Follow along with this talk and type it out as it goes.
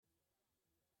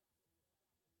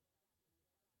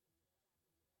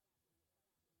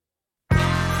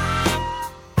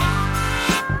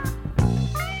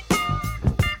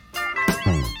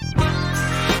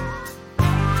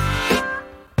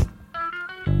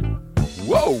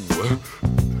Whoa!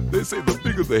 They say the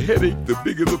bigger the headache, the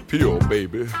bigger the pill,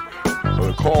 baby.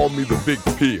 Call me the big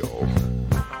pill.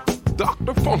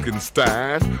 Dr.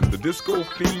 Funkenstein, the disco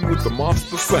fiend with the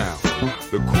monster sound.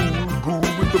 The cool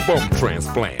guru with the bum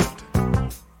transplant.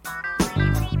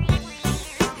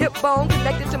 Hip bone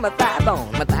connected to my thigh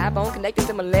bone connected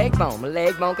to my leg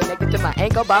bone connected to my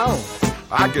ankle bone.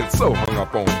 I get so hung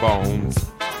up on bones.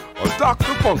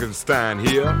 Dr. Funkenstein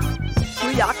here.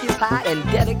 Preoccupied and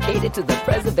dedicated to the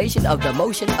preservation of the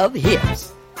motion of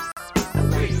hips.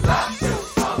 We love to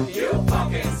funk you,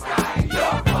 Funkenstein.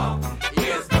 Your funk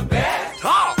is the best.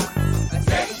 Talk!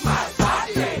 Take my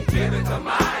body and give it to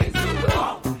mine to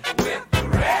funk with the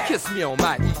rest. Kiss me on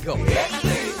my ego. Hit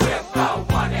me with the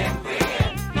one and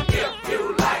then. If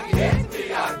you like, hit me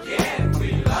again.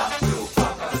 We love to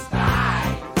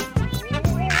Funkenstein.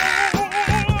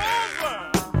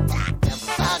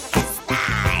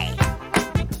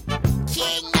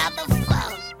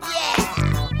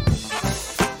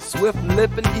 Swift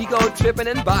lipping, ego tripping,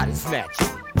 and body snatching.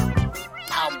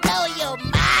 Don't blow your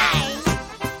mind.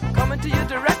 Coming to you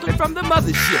directly from the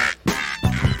mothership.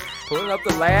 Pulling up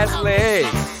the last leg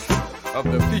of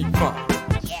the beat funk.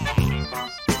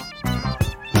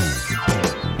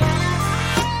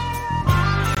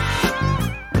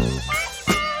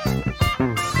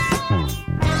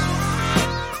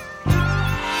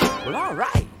 Well, all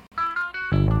right.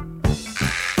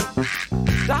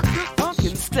 Dr.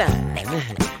 Funkenstein.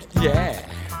 Yeah.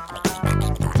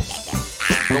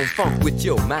 Don't funk with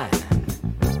your mind.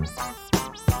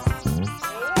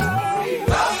 We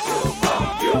love to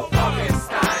funk you,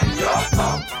 Funkenstein. Your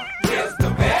funk is the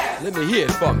best. Let me hear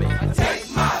it for me. Take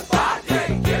my body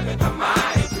and give it to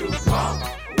mine to funk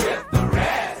with the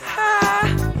rest.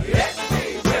 Hit me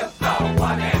with the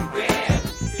one and then.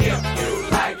 If you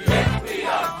like, hit me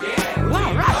again. Well,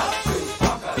 all right.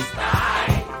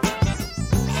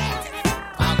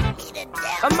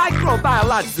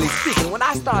 Microbiologically speaking, when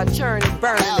I start churning,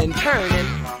 burning, and turning,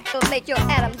 It'll make your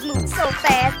atoms move so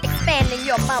fast, expanding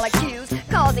your molecules,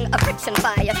 causing a friction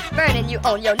fire, burning you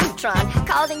on your neutron,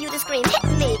 causing you to scream, hit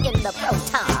me in the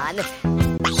proton.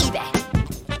 Baby!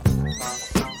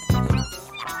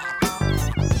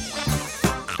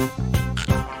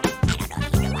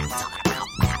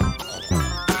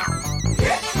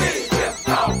 Hit me with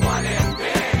the one and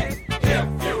then. If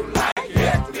you like,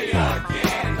 hit me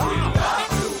again. We love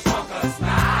to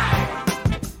Funkenstein.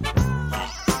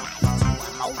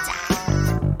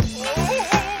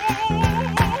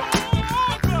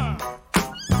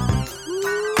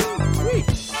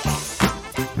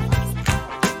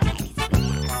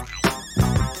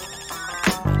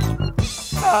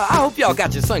 I hope y'all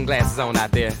got your sunglasses on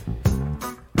out there.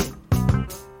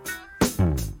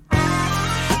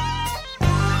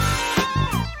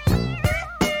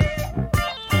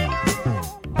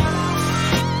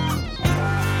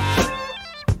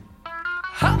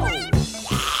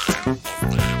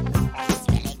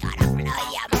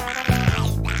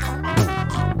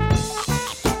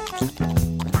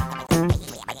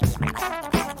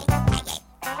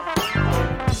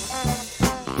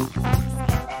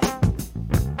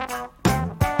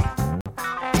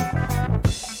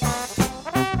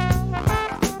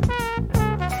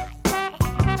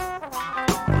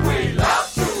 We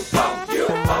love to funk you,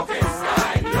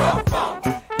 Funkenstein. Your funk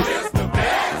is the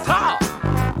best.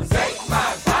 Take my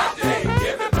body,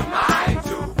 give it to mine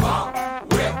to funk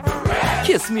with the rest.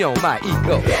 Kiss me on my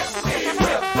ego. Hit me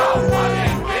with the one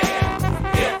and then.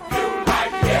 If you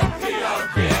like, hit me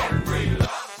again. We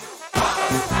love to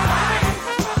Funkenstein.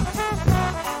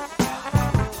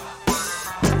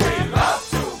 We love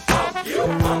to funk you,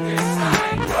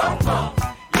 Funkenstein. Your funk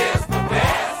is the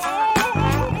best.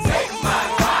 Take my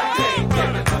body,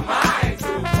 give it to mine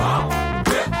to funk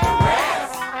with the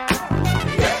rest.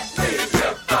 Hit me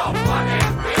with the one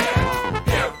and then.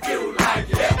 If you like,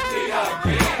 hit me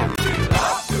again. We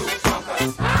love to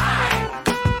Funkenstein.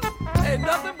 Ain't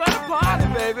nothing but a party,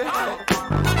 baby.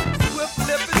 Swift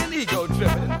lipping and ego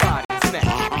tripping and body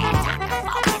snatching.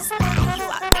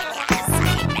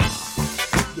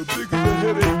 The bigger the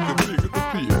headache, the bigger the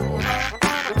pill.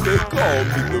 They call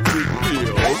me the big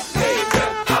pill.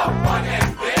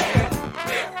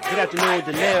 Good afternoon,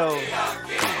 Janelle.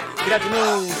 Good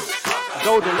afternoon,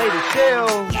 Golden Lady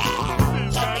Shell.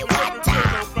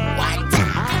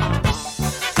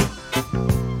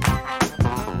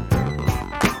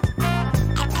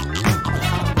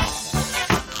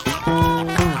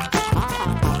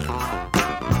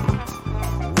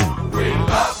 We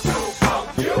love to funk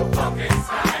you,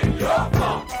 Funkenstein. Your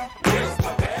funk is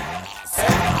the best.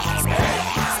 Take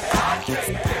my body, give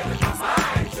it to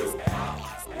mine to funk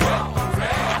with the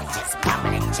rest.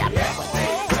 Hit me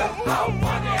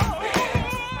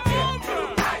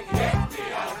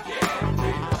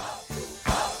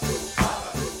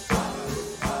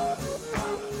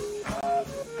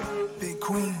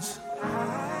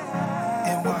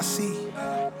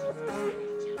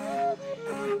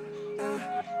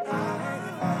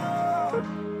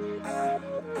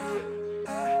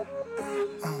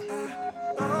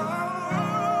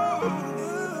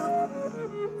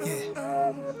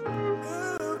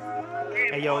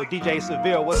Hey yo, DJ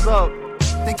Seville, what's up?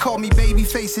 They called me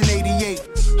Babyface in 88.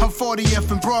 I'm 40th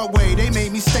and Broadway, they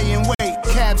made me stay and wait.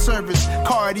 Cab service,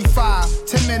 car 85.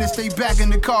 10 minutes, they back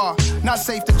in the car. Not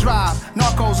safe to drive,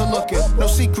 narcos are looking. No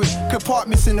secret,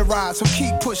 compartments in the ride, so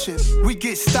keep pushing. We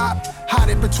get stopped, hide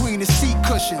it between the seat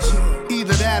cushions.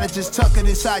 Either that or just tuck it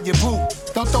inside your boot.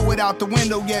 Don't throw it out the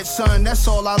window yet, son, that's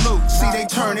all I loot. See, they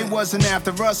turn, it wasn't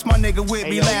after us. My nigga with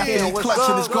me laughing and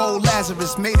clutching his gold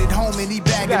Lazarus. Made it home and he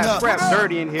bagging up.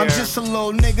 Dirty in here. I'm just a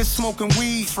little nigga smoking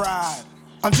weed. Fried.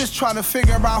 I'm just trying to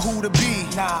figure out who to be.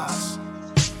 Nas.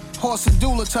 Horse and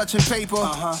doula touching paper.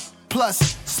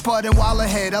 Plus, Spud and Walla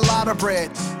had a lot of bread.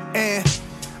 And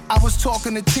I was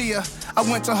talking to Tia. I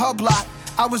went to her block.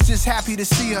 I was just happy to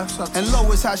see her. And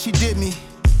Lois, how she did me.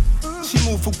 She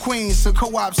moved from Queens to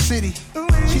Co-op City.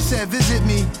 She said, visit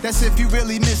me, that's if you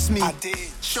really miss me. I did.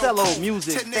 Cello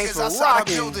music, 10 thanks niggas for outside our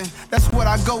rocking. building, that's what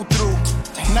I go through.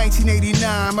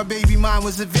 1989, my baby mind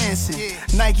was advancing.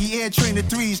 Nike Air Trainer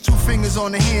 3s, 2 fingers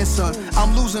on the hand, son.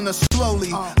 I'm losing her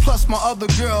slowly. Plus my other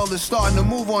girl is starting to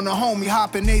move on the homie.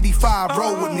 Hopping 85,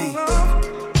 roll with me.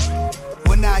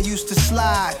 When I used to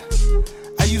slide,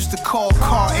 I used to call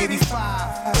car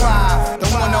 85.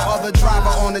 Don't want no other driver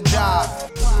on the job.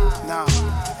 Nah,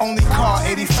 only car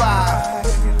 85.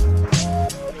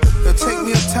 It'll take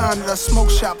me uptown to the smoke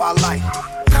shop I like.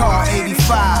 Car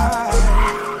 85.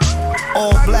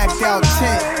 All blacked out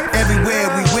tent. Everywhere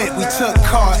we went, we took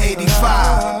car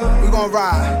 85. We gon'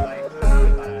 ride.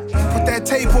 Put that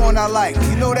tape on I like.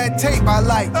 You know that tape I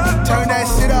like. Turn that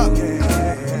shit up.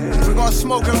 We gon'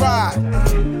 smoke and ride.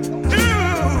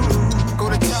 Go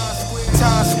to Times Square,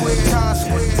 Times Square, Times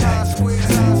Square, Times Square,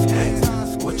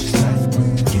 Times Square. What you say?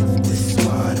 Get this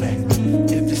money.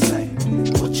 If you say,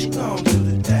 what you gon' do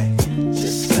today?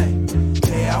 Just say,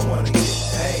 hey, I wanna get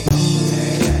paid.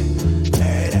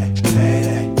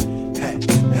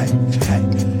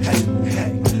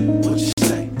 What you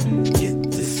say? Get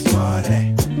this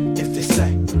money. If they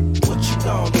say, what you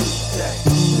gon' do today?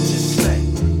 Just say,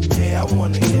 hey, I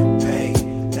wanna get paid.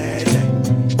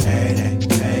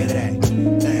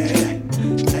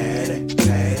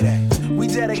 We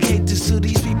dedicate this to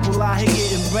these people out here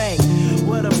getting banked.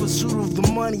 Where the pursuit of the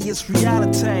money is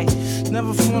reality.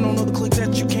 Never front on the click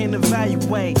that you can't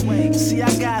evaluate. See,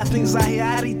 I got things out here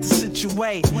I need to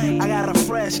situate. I got a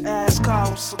fresh ass car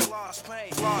with some lost pay.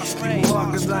 People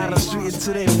walking down the street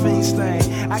to their face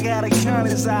thing. I got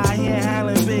accountants out here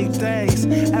handling big things.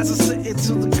 As I sit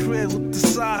into the crib with the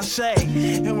sachet.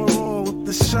 In my room with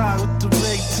the shot with the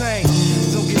big tank.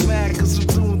 Don't get mad cause I'm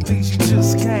doing things you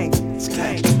just can't.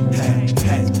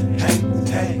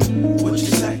 Hey, what you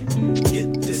say?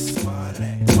 Get this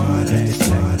money.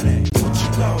 What you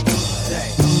gon' do today?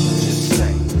 Just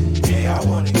say, hey, I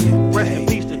wanna get paid. Rest in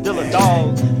peace to Dilla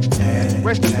Dog.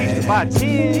 Rest in peace to Bot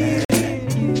 10.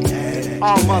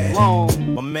 All month long.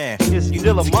 My man, It's you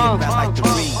Dilla need to month. give back like the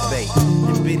rebate.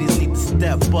 Your biddies need to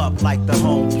step up like the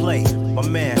home plate. My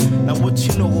man, now what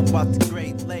you know about the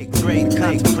Great Lakes? Great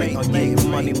concentrate on getting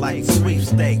money like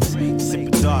sweepstakes.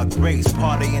 Sipping dark grapes,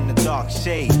 party in the dark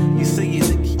shade. You see your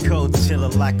Nicky Code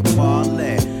chillin' like a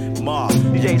parlay.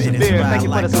 DJ Severe, thank you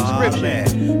for the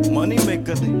subscription. Money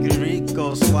maker, the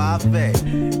Rico Suave.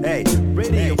 Hey,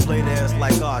 radio play there's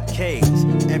like arcades.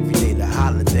 Every day the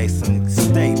holiday, some niggas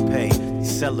stay paid. You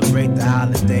celebrate the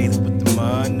holidays with the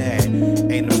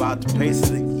money. Ain't about the pace,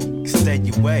 so you can stay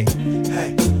your way.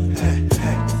 Hey, hey,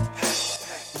 hey.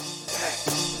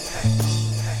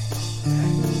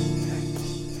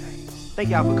 Thank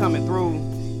y'all for coming through.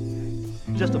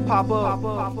 Just to pop up,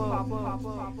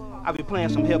 I'll be playing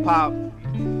some hip hop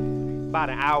about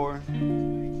an hour.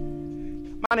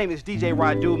 My name is DJ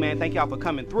Radu, man. Thank y'all for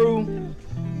coming through.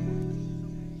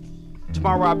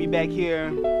 Tomorrow I'll be back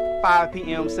here 5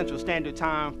 p.m. Central Standard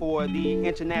Time for the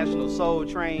International Soul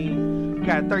Train. We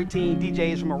got 13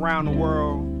 DJs from around the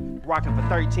world rocking for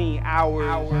 13 hours.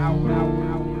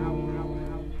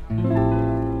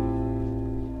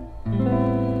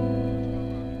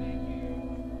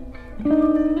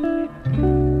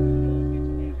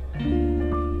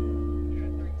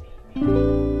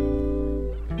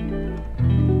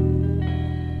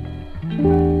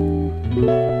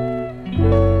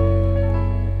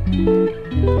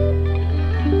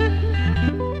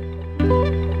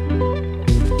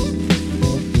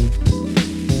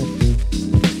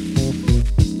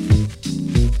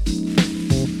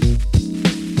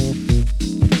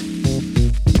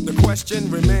 The question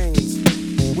remains,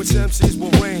 which MCs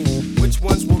will reign? Which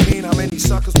ones will mean how many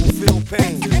suckers will feel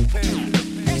pain?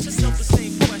 Ask yourself the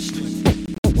same question.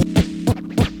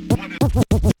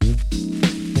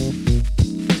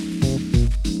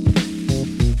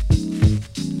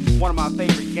 One of my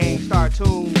favorite Gang Starr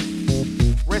tune.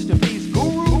 Rest in peace,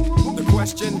 Guru. The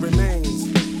question remains,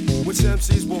 which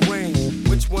MCs will reign?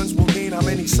 Which ones will gain? How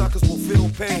many suckers will feel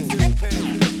pain?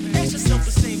 Ask yourself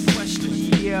the same question.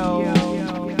 Yo.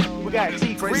 We got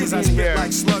T. Phrases Creasy I in spit here.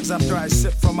 like slugs after I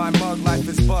sip from my mug. Life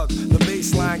is bug. The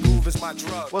baseline groove is my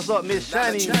drug. What's up, Miss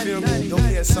Now that Shiny? you feel me, you'll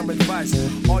hear some advice.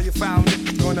 All you foul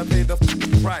niggas gonna pay the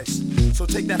price. So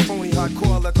take that phony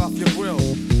hardcore look off your grill.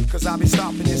 Cause I'll be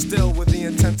stopping you still with the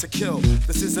intent to kill.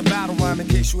 This is a battle rhyme in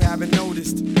case you haven't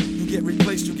noticed. You get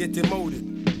replaced, you get demoted.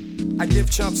 I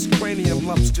give chumps cranium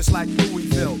lumps just like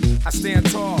Louisville. I stand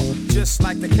tall, just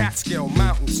like the Catskill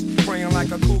Mountains. Praying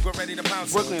like a cougar ready to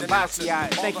pounce. Brooklyn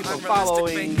Basquiat, thank you for All the unrealistic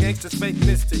following. Fake gangsters, fake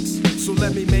mystics. So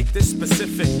let me make this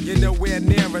specific. You're nowhere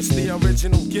near us, the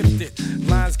original gifted.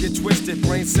 Lines get twisted,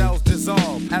 brain cells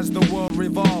dissolve. As the world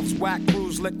revolves, whack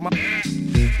crews lick my...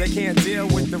 They can't deal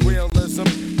with the realism.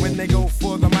 When they go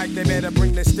for the mic, they better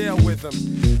bring their steel with them.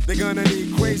 They're gonna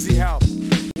need crazy help.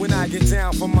 When I get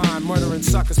down for mine, murdering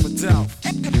suckers for Delph.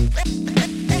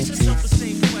 Ask yourself the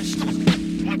same question.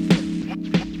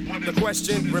 The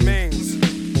question remains,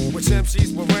 which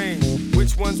MCs will reign?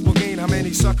 Which ones will gain? How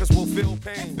many suckers will feel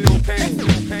pain? Feel pain, feel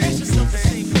pain, Ask yourself the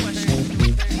same question.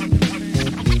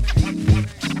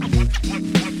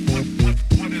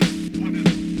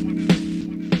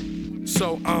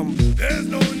 So, there's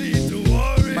no need to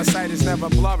worry. My sight is never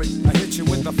blurry. I hit you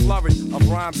with a flurry of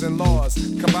rhymes and laws.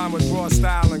 Combined with raw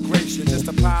style and grace. You're just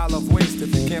a pile of waste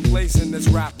if you can't place in this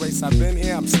rap race. I've been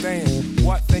here, I'm staying.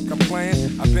 What, think I'm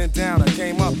playing? I've been down, I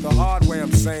came up the hard way,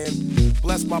 I'm saying.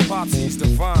 Bless my pops, he's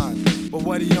divine. But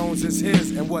what he owns is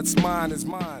his, and what's mine is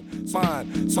mine.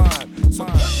 Fine, fine,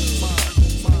 fine, fine,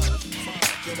 fine.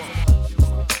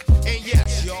 And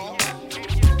yes, y'all,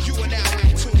 you are now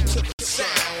in tune to the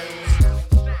sound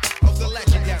of the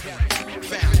legendary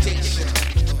Foundation.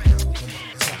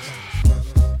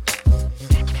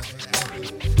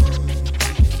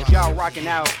 If y'all rocking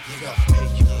out,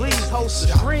 please host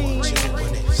the stream.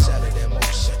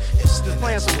 Just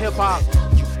playing some hip hop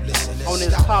on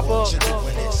this pop up.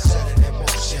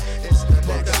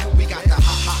 We got the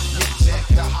ha-ha music,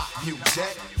 the hot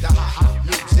music, the ha-ha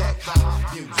music, ha-ha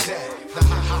music, the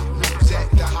ha-ha music,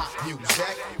 the hot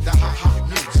music, the ha-ha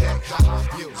music, ha-ha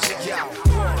music. Yo,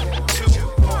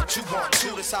 1,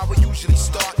 2, that's how we usually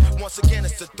start. Once again,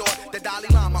 it's the thought, the Dalai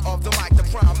Lama of the mic, the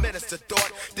Prime Minister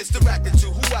thought. This directed to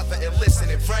whoever and listen,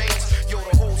 it rains. Yo,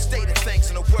 the whole state of things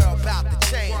in the world about to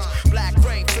change. Black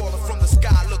rain falling from the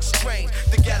sky looks strange.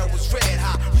 The ghetto was red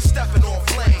hot, we stepping on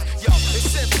flame. Yo,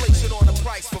 it's inflation on the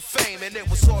price for fame, and it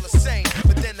was all the same.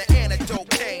 But then the antidote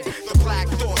came. The black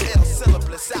thought, ill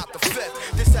syllabus out the fifth.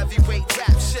 This heavyweight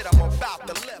rap shit I'm about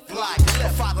to lift like a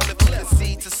father lift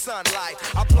seed to sunlight.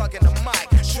 I plug in the mic,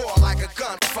 draw like a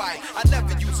gunfight. I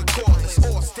never use a cordless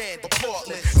or stand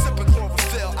portless. Sipping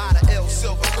chlorophyll out of ill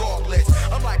silver gauntlets.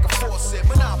 I'm like a faucet,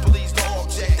 monopolies the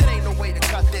object. There ain't no way to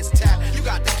cut this tap. You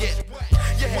got to get wet.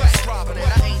 Your head's throbbing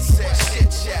and I ain't said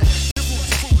shit yet. The roots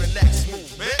to the next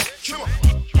movement. Come on.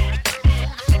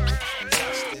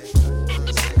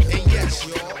 And yes,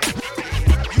 y'all,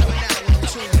 you are now in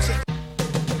tune to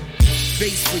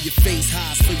Bass for your face,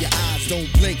 highs for your eyes,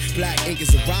 don't blink. Black ink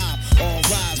is a rhyme. All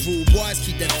rise, rude boys,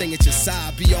 keep that thing at your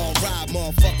side. Be all right,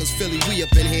 motherfuckers, Philly, we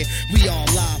up in here, we all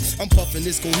live. I'm puffing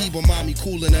this Cohiba, mommy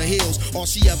cool in her heels. All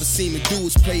she ever seen me do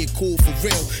is play it cool for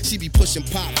real. She be pushing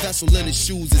pop, vessel in her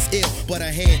shoes is ill. But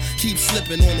her hand keeps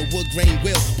slipping on the wood grain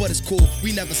wheel. But it's cool,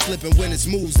 we never slipping when it's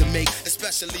moves to make.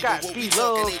 Especially Scott when we Ski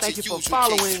talking Love, ancient thank you for usual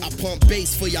following. case. I pump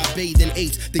bass for y'all bathing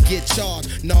apes to get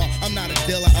charged. Nah, I'm not a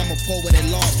dealer, I'm a poet at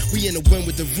large. We in the wind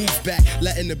with the roof back,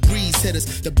 letting the breeze hit us.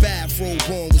 The bathrobe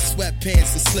on with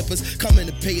sweatpants and slippers. Coming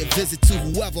to pay a visit to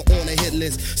whoever on the hit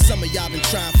list. Some of y'all been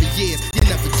trying for years, you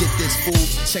never get this, fool.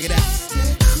 Check it out.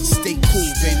 Stay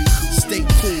cool, baby. Stay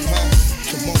cool, huh?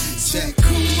 Come on, check.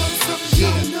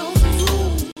 Yeah.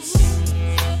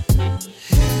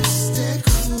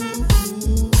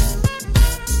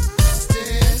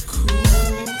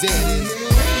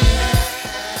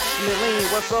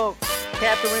 What's up?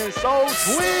 Catherine Soul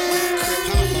Twin.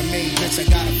 Pop my main bitch, I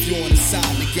got a few on the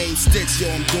side. The game sticks, yo,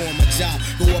 I'm doing my job.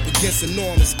 Go up against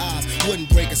enormous odds. Wouldn't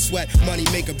break a sweat, money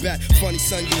make a bet. Funny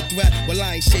son, you a threat? Well,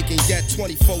 I ain't shaking yet.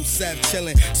 24/7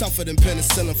 chilling. Tougher than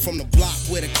penicillin from the block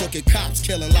where the crooked cops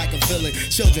killing like a villain.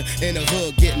 Children in the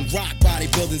hood getting rocked by their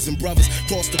buildings and brothers.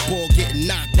 Cross the board getting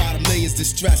knocked by the millions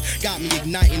distressed. Got me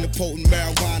igniting the potent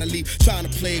marijuana leaf. Trying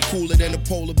to play it cooler than the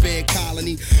polar bear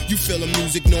colony. You feel the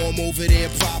music, know I'm over there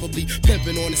probably.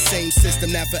 Pimping on the same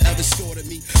system that forever shorted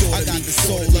me. I got the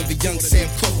soul of a young Sam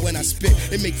Cooke when I spit.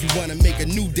 It make you wanna make a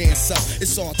new dance up.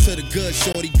 It's all to the good,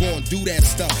 shorty, born do that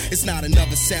stuff. It's not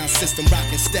another sound system,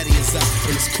 rockin' steady as up,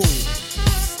 and it's cool.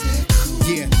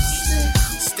 Yeah,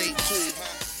 stay cool.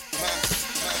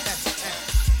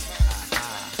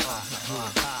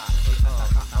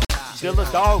 Still a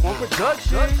dog on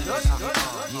production.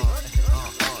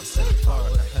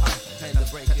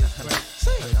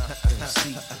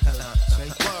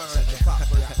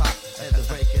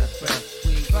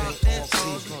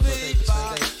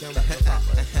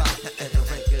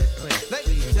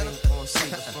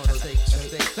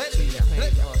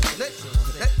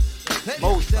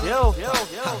 Most yo.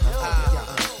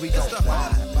 We don't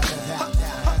ride.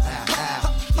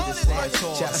 You just stand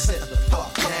tall, just sit the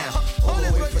fuck down. All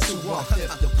the way for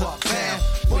 215 the buck down.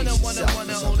 Wanna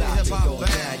hold the hip hop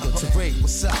band. Yo, Tariq,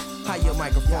 what's up? How your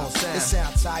microphone sound? It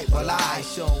sound tight, but I ain't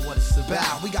showing what it's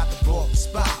about. We got the broken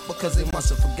spot because they must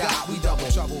have forgot. We double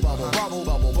trouble, bubble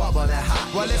that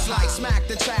hot. Well, it's like smack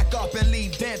the track up and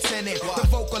leave dents in it. The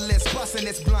vocalist busting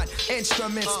its blunt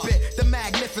instrument spit. The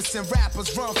magnificent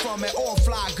rappers run from it. All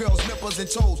fly girls, nipples and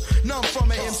toes. None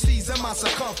from it. MCs in my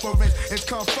circumference. It's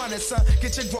confronted, son.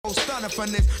 Get your growth stunning for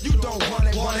this. You don't want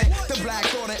it. The Black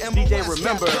Order and DJ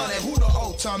Remember. Who the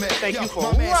ultimate? Thank you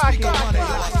for rocking.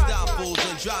 Stop fools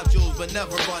and drop jewels, but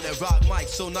never run it. Rock mic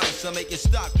so nice, I make your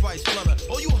stock price plummet.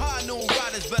 Oh, you high noon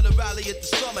riders better rally at the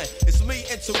summit. It's me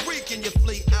and Tariq and your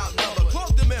fleet outnumbered.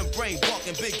 Plug them in, brain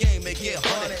walking, big game and get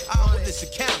hunted. Eyewitness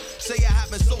account, say it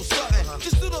happened so sudden.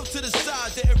 Just stood up to the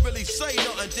side, didn't really say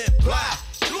nothing, then blah.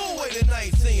 Blew away the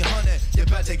 1900. You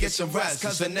better get some rest,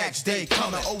 cause the next day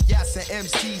coming. Oh yes, and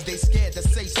MCs, they scared to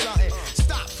say something.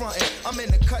 Stop fronting, I'm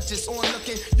in the cut just on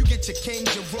looking. You get your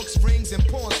kings, your rooks, rings, and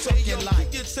pawns soaking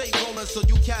like. You take rolling so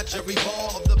you catch every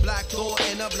ball of the Black Thought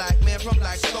and a black man from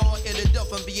Black Star. Ended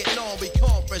up in Vietnam, we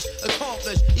accomplished,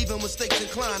 even mistakes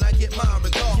inclined, I get mine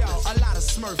regardless. Yo, a lot of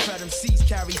Smurf at MCs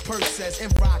carry purses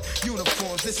and rock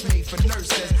uniforms, it's made for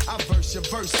nurses. I verse your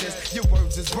verses, your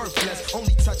words is worthless,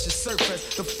 only touch the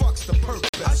surface, the fuck's the purpose.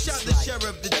 I shot the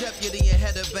sheriff, the deputy, and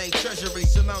head of bank treasury.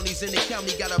 Some mounties in the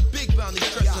county got a big bounty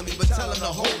stressing me, but tell them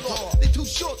to hold on, they too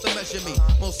short to measure me.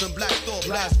 Most in Black Thought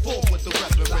blast forth with the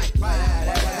referee.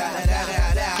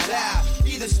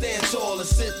 Either stand tall or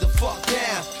sit the fuck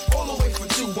down. All the way from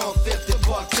 215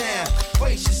 Bucktown.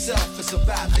 Brace yourself, it's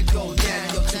about to go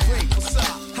down. Yo, Tariq, what's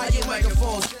up? How your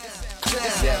microphones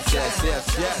sound? Yes.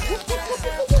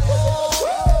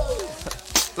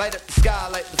 Light up the sky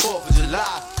like the 4th of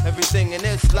July. Everything in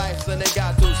this life, son, they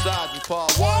got two sides. We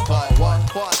part one,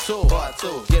 part two.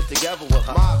 Get together with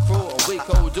my crew and we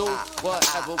go do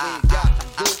whatever we got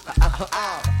to do.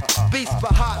 Beast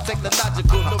but hot,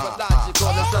 technological,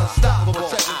 neurological, it's unstoppable.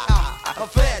 Check it out, I'm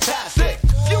fantastic.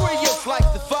 Furious like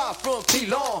the 5 from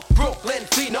P-Long, Brooklyn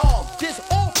phenom. This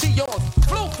all peons,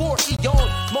 flow for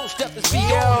eons. Most depth is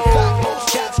beyond the fact most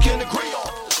cats can agree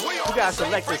on. We got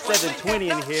Selector 720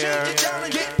 in here.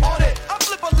 I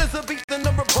flip Elizabethan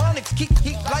number bonics, keep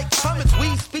heat like comets.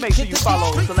 We speak. Make sure you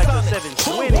follow Selector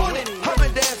 720.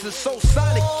 Humming dance is so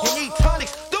sonic. You need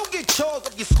tonics. Don't get charged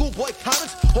of your schoolboy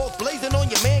comics or blazing on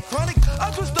your man chronic.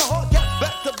 I twist the hard gas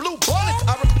back to blue bonnets.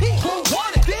 I repeat, who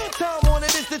want it? Damn time on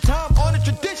it is the time on the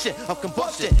tradition of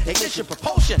combustion, ignition,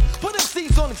 propulsion. Put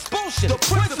MCs on expulsion. The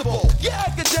principle. Your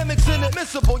academics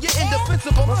inadmissible. You're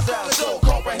indefensible. My style is so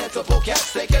comprehensible.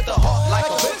 Cats take at the heart like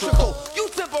a ventricle. You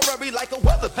temporary like a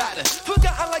weather pattern.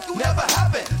 Forgotten like you never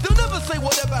happened. They'll never say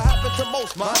whatever happened to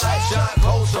most. My life shine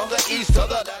coast from the east to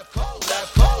the left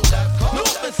coast.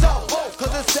 North and south both,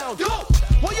 cause it sound dope.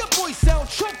 Well, your voice sound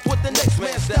choked with the next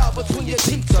man's style between your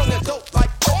teeth. Tongue and dope like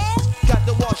got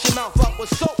to wash your mouth out with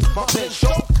soap. My pen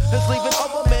choke is leaving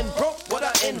other men broke. What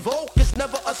I invoke is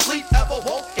never asleep, ever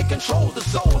woke. It controls the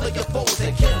soul of your foes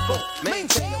and kinfolk.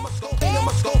 Maintain my scope,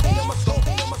 my scope.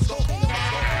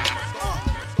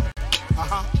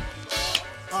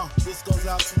 This goes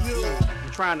out to you.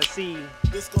 I'm trying to see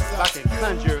if I can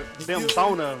conjure Bim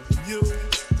Bona.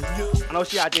 I know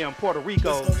she out there in Puerto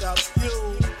Rico,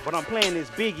 but I'm playing this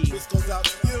Biggie.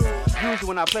 Usually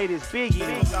when I play this Biggie,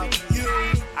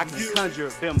 I can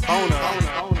conjure Bim Bona.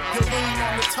 You're laying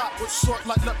on the top with short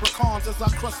like leprechauns as I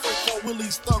crush so-called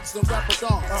willies, thugs, and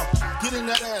rapidons. Getting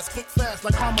that ass quick fast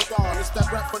like Ramadan. It's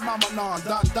that rap phenomenon.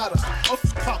 Don Dada,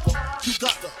 Papa, you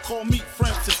got to call me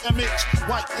Francis MH.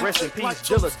 White and rest in peace, like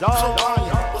Dilla Dog.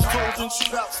 Was told in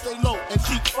shootout, stay low and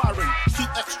keep firing.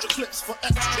 Keep extra clips for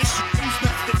extra issue. Who's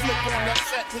next to flip on that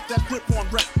cat with that grip on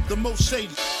rap? The most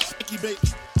shady. Sticky baby.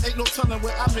 Ain't no telling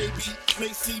where I may be.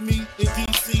 May see me in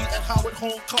DC at Howard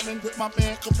Homecoming with my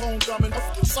man Capone drumming. I'm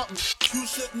forgetting something. You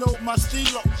should know my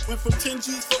stilo. Went from 10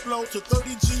 G's for blow to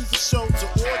 30 G's a show to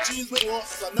all G's with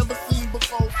horses I never seen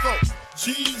before. So,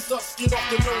 Jesus, get off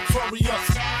the notorious.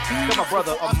 Got my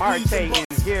brother Amarte in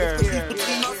here,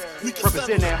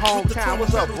 representing that hometown.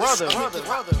 What's up, brother?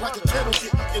 Like a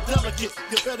delegate, you're delicate.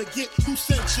 You better get who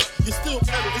sent you. You're still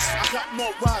pedalist. I got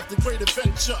more rides than Great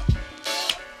Adventure.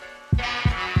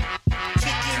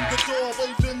 Kick in the door,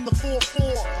 waving the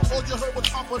 4-4. All you heard was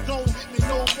Papa, don't hit me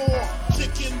no more.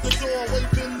 Kick in the door,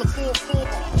 waving the 4-4.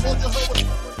 All you heard was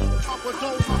Papa,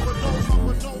 don't, Papa, don't,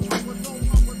 Papa, don't, Papa, don't,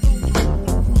 Papa, don't.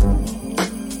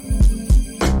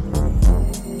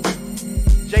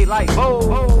 J Light,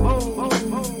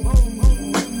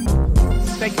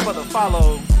 thank you for the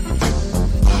follow.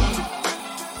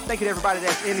 Thank you to everybody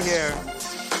that's in here.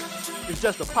 It's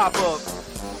just a pop-up.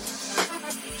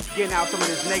 Getting out some of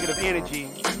this negative energy.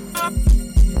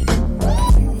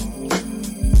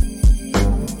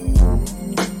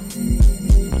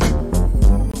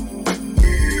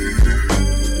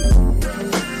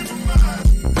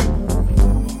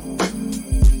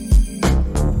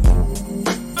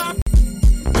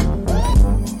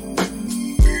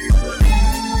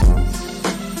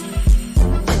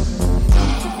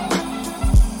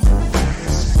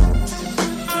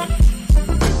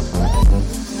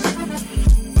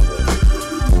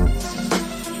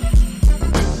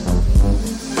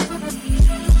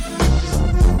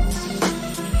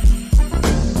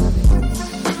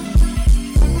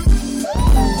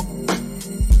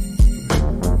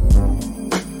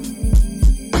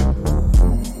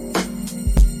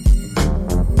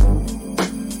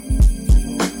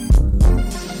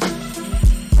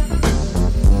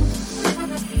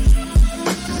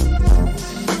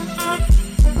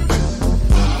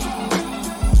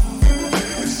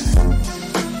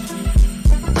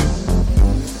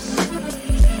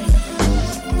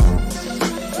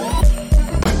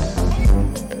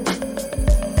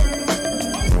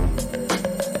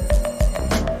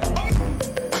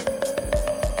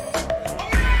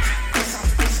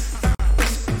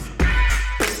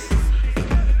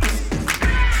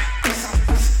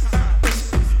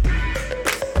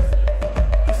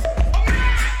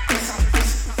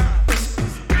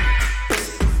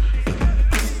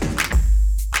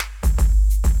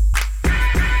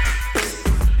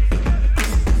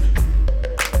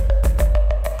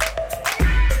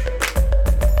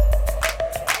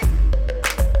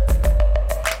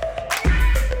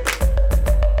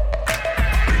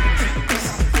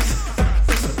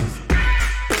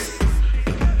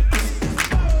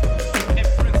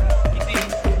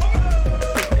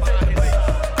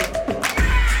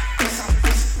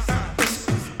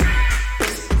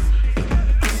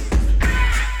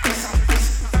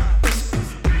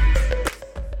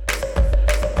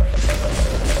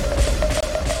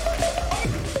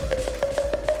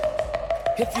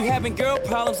 Having girl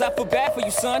problems, I feel bad for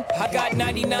you, son. I got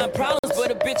 99 problems,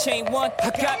 but a bitch ain't one. I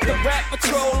got the rap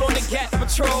patrol on the Gap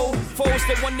Patrol. Foes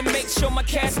that want to make sure my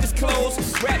cask is closed.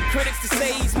 Rap critics to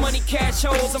say he's money cash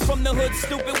holes. I'm from the hood,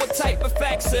 stupid, what type of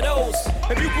facts are those?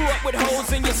 If you grew up with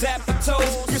holes in your zapper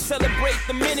toes, you celebrate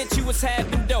the minute you was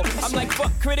having dough. I'm like,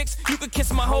 fuck critics, you could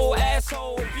kiss my whole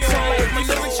asshole. If you don't like my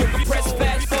lyrics, you can press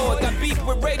fast forward. Got beef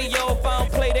with radio if I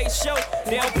don't play they show.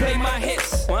 They don't play my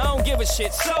hits, well I don't give a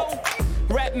shit, so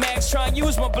Rap Max try and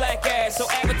use my black ass so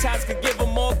advertisers could give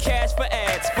them more cash for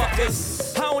ads.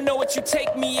 Fuckers, I don't know what you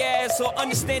take me as or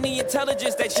understand the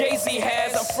intelligence that Jay-Z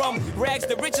has. I'm from rags,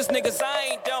 the richest niggas,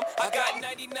 I ain't dumb. I got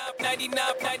 99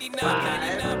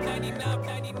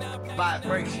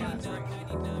 vibration.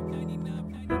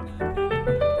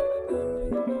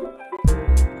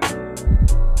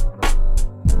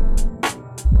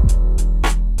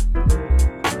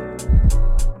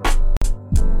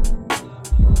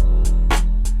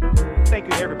 Thank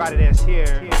you to everybody that's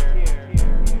here.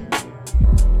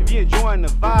 If you're enjoying the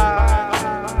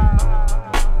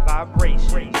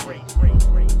vibration,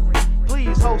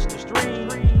 please host the stream.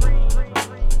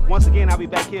 Once again, I'll be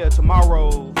back here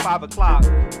tomorrow, 5 o'clock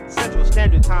Central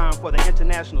Standard Time for the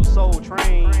International Soul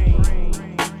Train.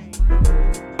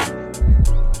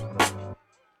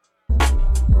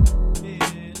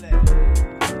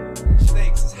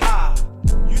 Stakes is high.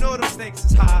 You know them stakes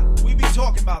is high. We be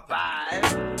talking about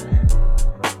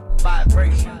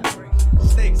vibration.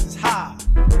 Stakes is high.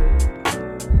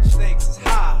 Stakes is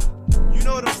high. You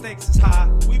know them stakes is high.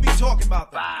 We be talking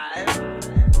about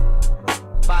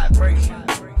vibration.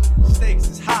 Stakes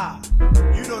is high.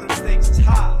 You know them stakes is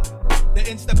high. The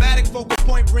Instamatic focal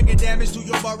point bringing damage to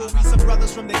your burrow. We some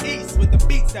brothers from the east with the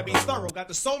beats that be thorough. Got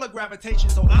the solar gravitation,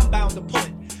 so I'm bound to pull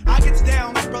it. gets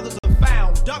down, my brothers are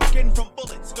found. Ducking from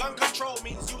bullets. Gun control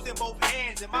means using both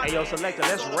hands. Hey, yo, Selector,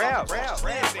 let's rap.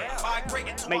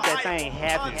 Make that thing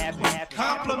happy.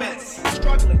 Compliments.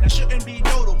 Struggling, that shouldn't be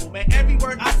notable, man. Every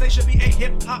word I say should be a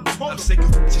hip-hop quote. I'm sick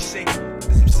of just shaking.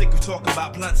 I'm sick of talking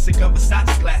about blunt, sick of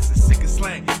Versace glasses, sick of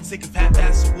slang, sick of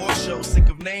half-ass award shows, sick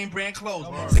of name brand clothes,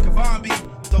 sick of R&B,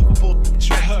 dopable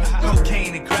tracks,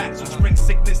 cocaine and cracks, which bring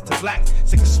sickness to blacks,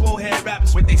 sick of swole head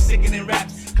rappers with they sickening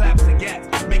raps, claps and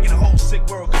gaps, making the whole sick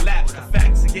world collapse. The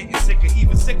facts are getting sicker,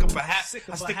 even sicker perhaps. I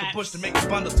stick a push to make a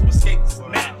bundle to escape the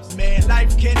snaps. Man,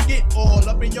 life can get all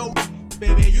up in your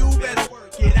baby, you better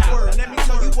work it out. And let me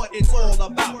tell you what it's all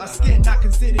about. A skin not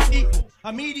considered equal.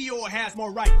 A meteor has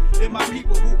more right than my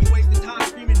people who be wasting time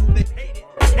screaming who they hated.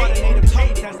 But the native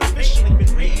tongue has officially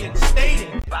been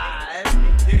reinstated.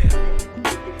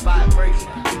 Vibration.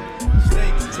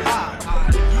 Stakes is high.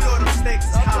 You know them stakes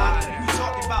is high. We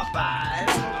talking about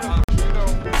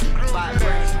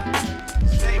vibration.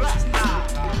 Stakes is high.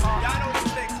 Y'all know them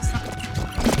stakes is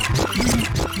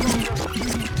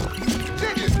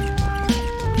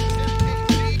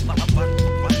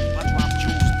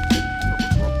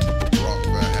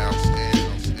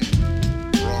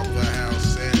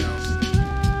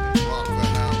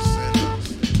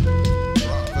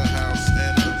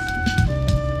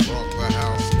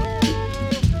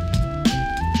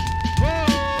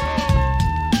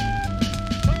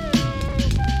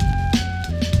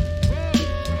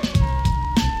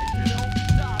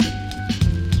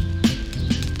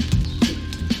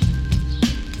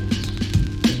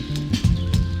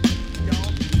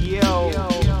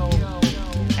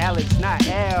Alex, not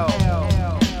L.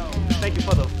 Thank you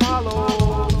for the follow.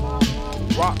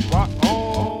 Rock on.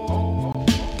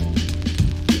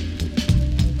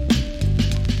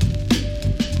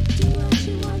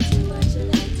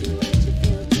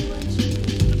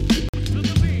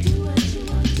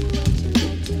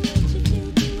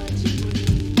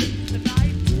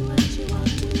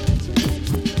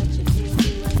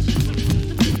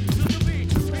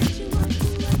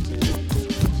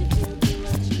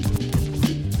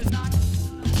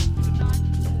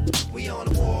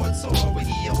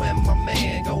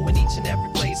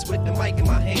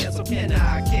 Can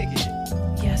I kick it?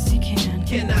 Yes, you can.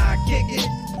 Can I kick it?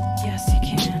 Yes, you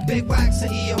can. Big Wax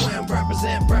and EOM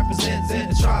represents in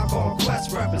the Tribe Called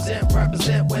Quest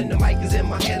represent when the mic is in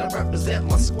my hand. I represent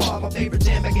my squad. My favorite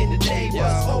jam back in the day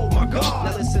was Oh My God.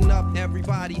 Now listen up,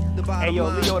 everybody. The bottom hey, yo,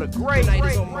 line. Leo the Great. The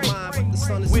night is on my mind, but the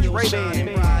sun is still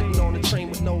shining. Riding on a train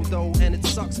with no dough, and it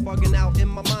sucks bugging out in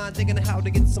my mind, thinking of how to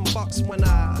get some bucks when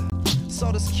I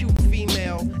saw this cute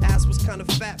female. Ass was kind of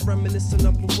fat, reminiscent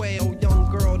of a whale. Young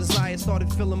girl desire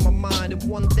started filling my mind. And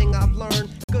one thing I've learned,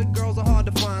 good girls are hard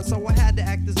to find. So I had to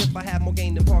act as if I had more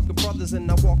game than Parker Brothers.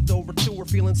 And I walked over to her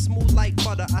feeling smooth like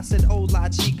butter. I said, hola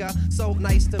chica, so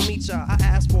nice to meet ya. I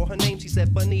asked for her name, she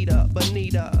said Bonita.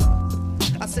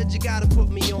 I said you gotta put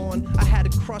me on. I had a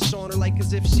crush on her like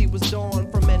as if she was Dawn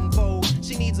from En Vogue.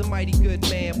 She needs a mighty good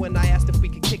man. When I asked if we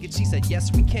could kick it, she said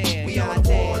yes we can. We on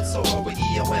board, so are we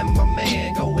EOM my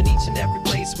man. Going each and every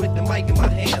place with the mic in my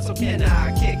hand. So can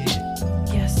I kick it?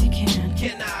 Yes you can.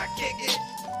 Can I kick it?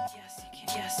 Yes you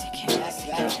can. Yes you can.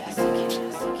 Yes you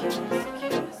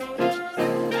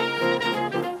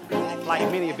can. Like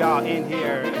many of y'all in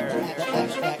here,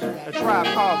 the Tribe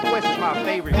Called Quest is my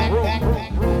favorite group.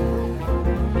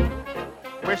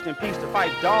 Rest in peace to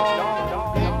Fight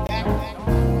Dog.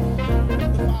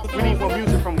 We need more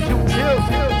music from Q-Tip.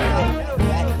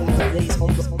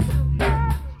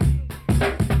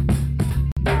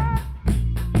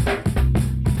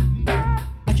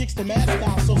 I kicks the mask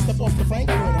down, so step off the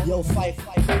Frankfurt. Yo, fight. A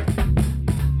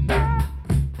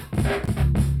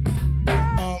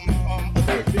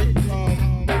quick bit.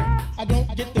 I don't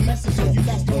get the message, so you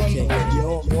got to run the bridge.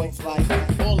 Yo, boy, fight.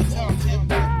 All the time, Tip.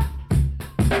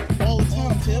 All the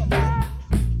time, Tip.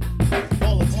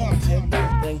 All the time, Tip.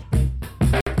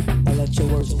 I let your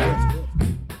words work.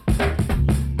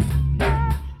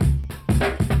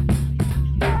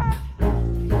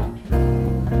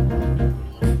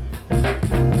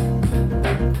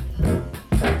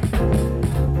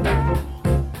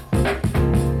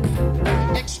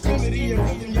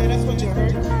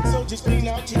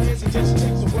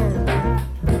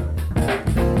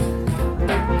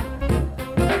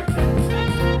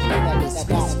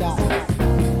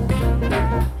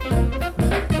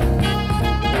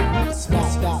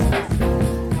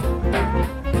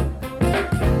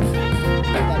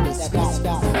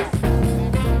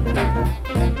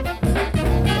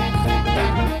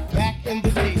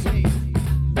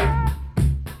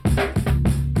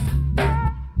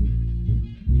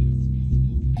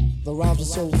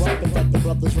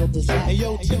 brothers rub this rap. Hey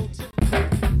yo,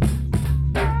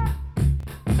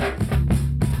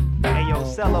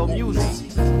 Cello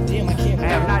Music. Damn, I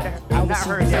have not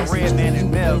heard that Redman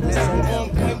and Mel. I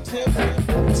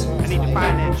need to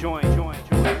find that joint.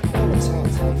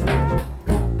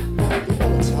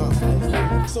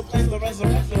 So play the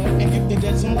resurrector and give the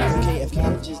dead some life. KF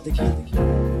College is the key.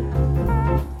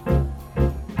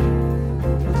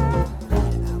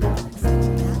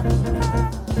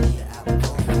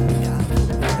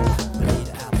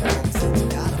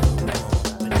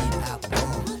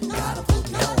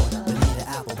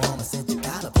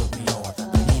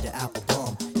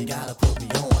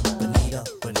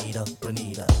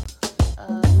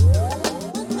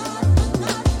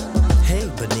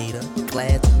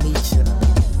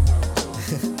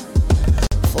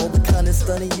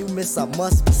 I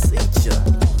must beseech ya.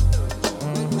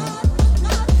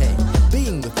 Hey,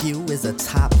 being with you is a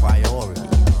top priority.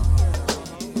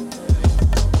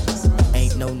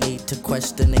 Ain't no need to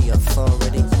question the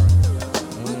authority.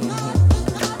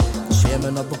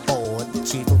 Chairman of the board,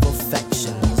 chief of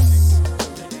affections.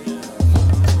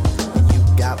 You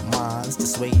got minds to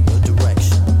sway your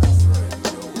direction.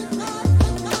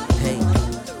 Hey,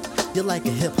 you're like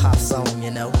a hip hop song,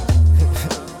 you know.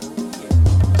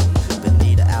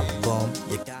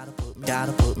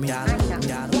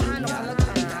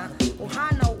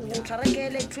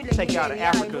 Take y'all to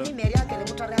Africa.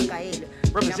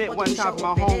 Represent one time for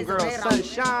my homegirl,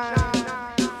 Sunshine.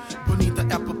 Bonita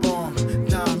apple bomb,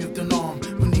 dime ut enorm.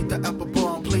 Bonita apple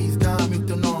bomb, please dime ut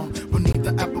enorm.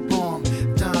 Bonita apple bomb,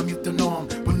 dime ut enorm.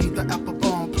 Bonita apple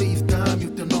bomb, please dime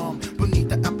ut enorm.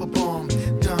 Bonita apple bomb,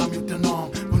 dime ut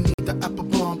enorm. Bonita apple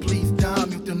bomb, please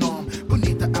dime ut enorm.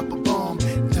 Bonita apple bomb,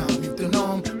 dime ut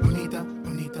enorm. Bonita.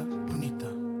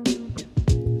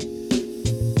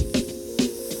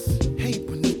 Hey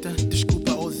bonita,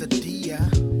 desculpa a ousadia.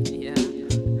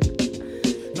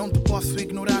 Não te posso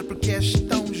ignorar porque és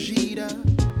tão gira.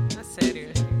 A sério?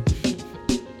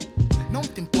 Não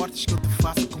te importes que eu te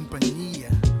faça companhia,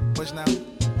 pois não?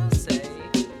 Não sei.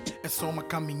 É só uma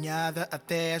caminhada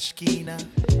até a esquina.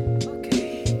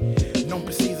 Ok. Não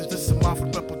precisas de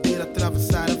semáforo para poder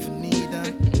atravessar a avenida.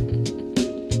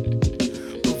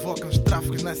 Provocam os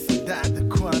tráficos na cidade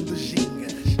quando gingas.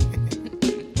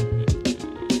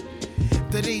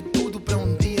 Darei tudo para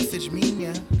um dia seres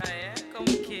minha. Ah é? Como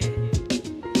que?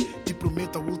 Te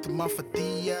prometo a última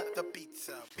fatia da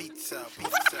pizza.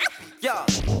 Yeah.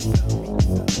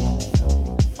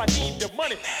 I need the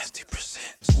money. Nasty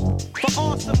presents. For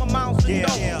awesome amounts of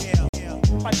dough. Yeah.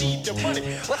 I need the money.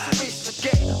 What's the wish to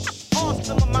get?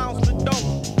 Awesome amounts of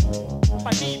dough.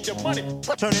 I need the money.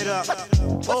 Turn it up.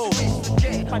 Oh.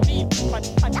 I need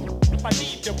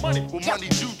the money. What money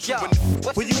do to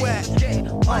where you at?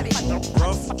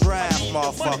 Rough draft,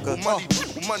 motherfucker. What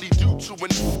money do to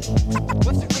what's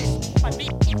the risk? I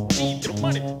need the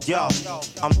money. Yo,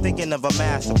 I'm thinking of a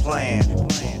master plan.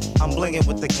 I'm blinging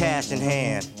with the cash in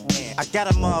hand. I got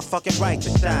a motherfucking right to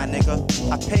shine, nigga.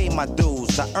 I pay my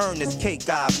dues, I earn this cake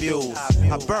I abuse.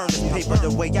 I burn this paper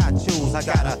the way I choose. I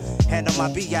gotta handle my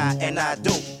BI and I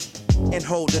do. And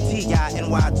hold the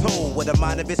TI-NY2 with a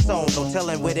mind of its own, no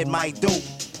telling what it might do.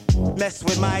 Mess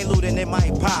with my loot and it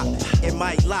might pop. It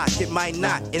might lock, it might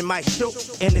not, it might shoot.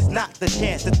 And it's not the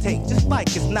chance to take, just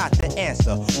like it's not the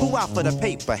answer. Who out for the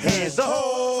paper? Hands up.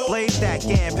 Blaze that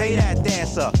can, pay that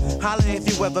dancer. Holla if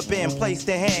you ever been placed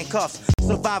in handcuffs.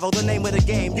 Survival, the name of the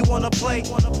game. You wanna play?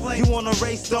 You wanna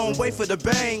race? Don't wait for the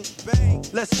bang.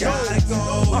 Let's go. Gotta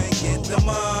go and get the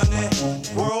money.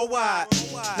 Worldwide.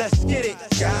 Let's get it.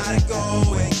 Gotta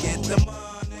go and get the money.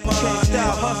 Can't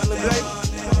stop hustling, baby.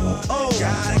 Oh,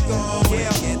 gotta go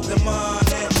and get the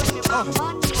money.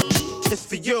 It's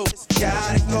for you.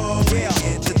 Gotta go and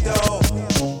get the dough.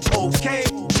 Okay.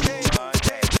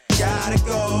 Gotta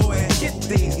go and get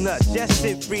these nuts. Just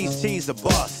it reach cheese a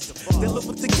bust. Fill it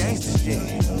with the gangster shit.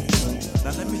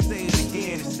 Now let me say it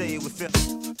again and say it with Phil.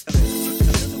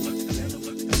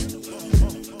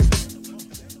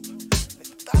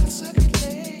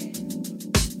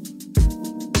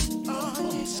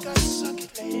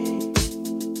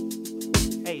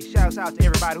 Hey, shouts out to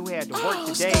everybody who had to work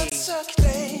today,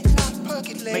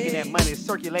 making that money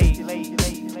circulate.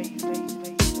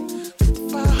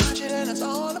 500 and it's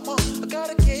all I'm on. I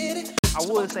gotta get it. I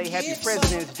would say Happy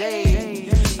President's Day.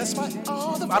 I don't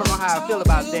know how I feel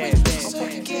about that. I'm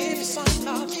gonna give you something,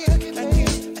 I'll give you and you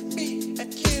and me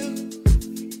and you.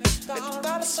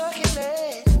 Gotta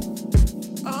circulate.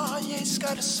 Oh yeah, it's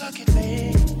gotta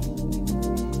circulate.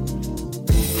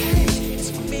 Hey,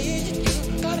 it's for me and you.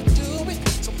 Gotta do it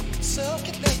so we can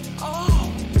circulate.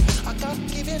 Oh, I gotta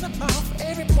give it a mouth for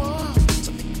everyone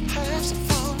so we can have some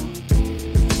fun.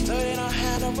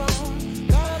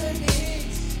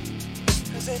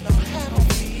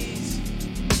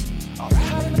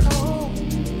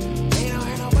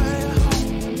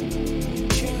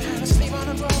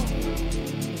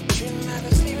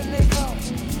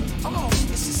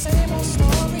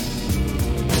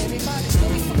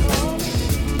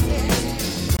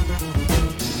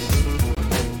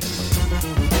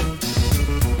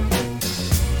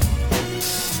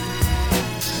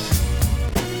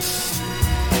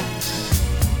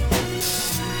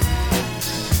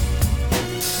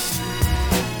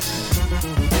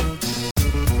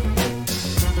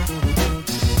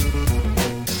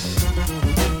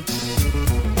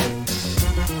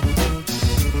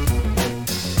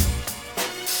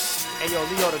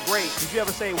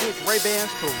 ever say which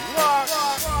Ray-Bans to rock.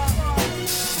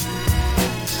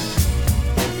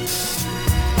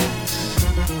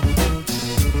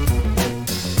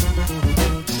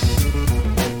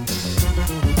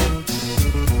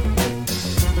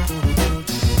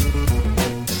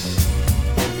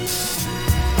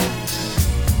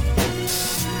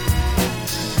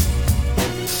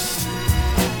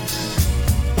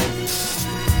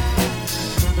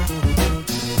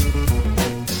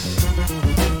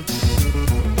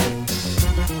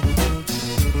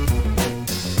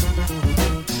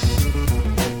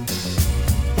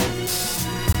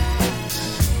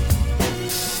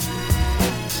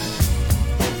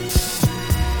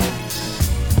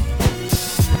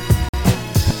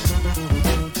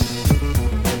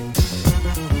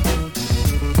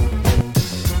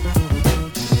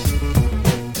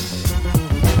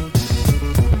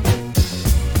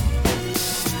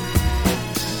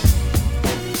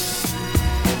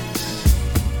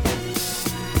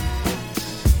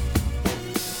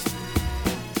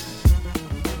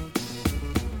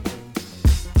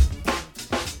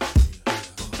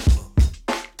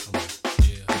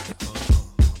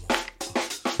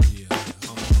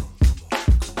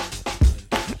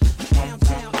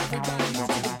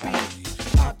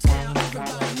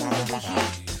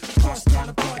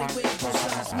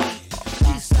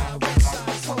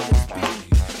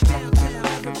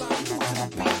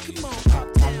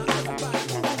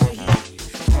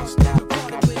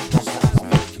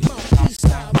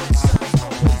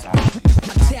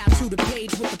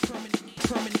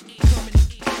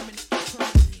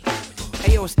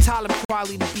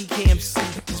 The BKMC,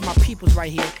 it's my peoples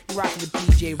right here. You rockin' with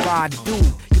DJ Rod, dude,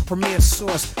 your premier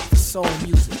source for soul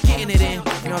music. Getting it in, you know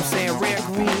what I'm saying? Rare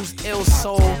grooves, ill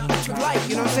soul, what you like,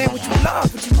 you know what I'm saying? What you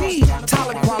love, what you need.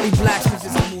 Tyler Quality Blacksmith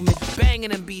is a movement, banging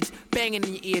them beats, banging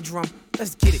in your eardrum.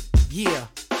 Let's get it, yeah.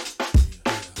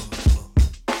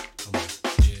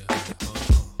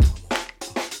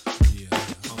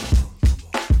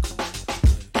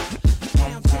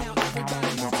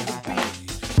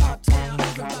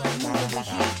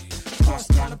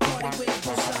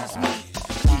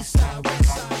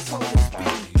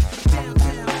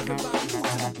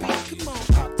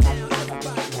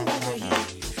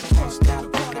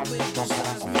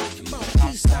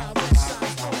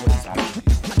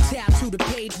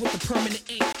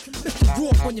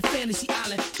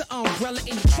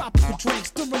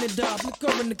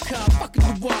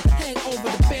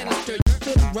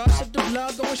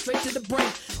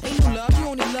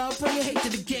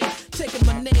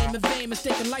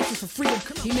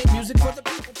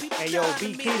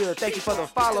 Thank you for the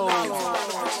follow.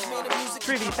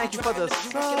 Trivy, thank you for the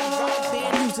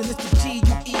using this the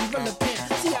G-U-E relevant.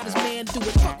 See how this man do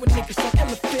it. Fuck with niggas from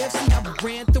Elephant. See how we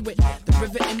ran through it. The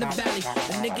river in the valley,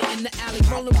 the nigga in the alley,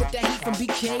 rolling with that heat from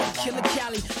BK to Killer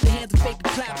Cali. The hands are fake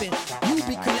clapping. You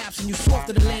be collapsing. You soft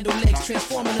to the land of legs,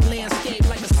 transforming the landscape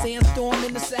like a sandstorm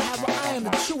in the Sahara. I am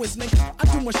the truest nigga. I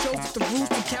do my shows with the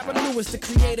Roots and Cara Lewis. The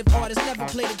creative artist never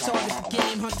played a target. The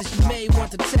game hunters you may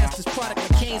want to test this product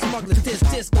like Kane smugglers. This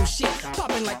disco shit,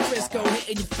 popping like Crisco,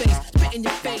 hitting your face, spitting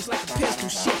your face like a pistol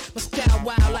shit. My style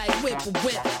wild like whip or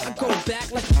whip. I go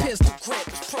back like a pistol grip.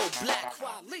 It's pro black.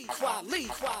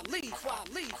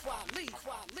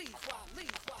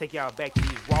 Take y'all back to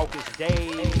these raucous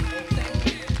days.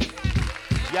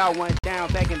 Y'all went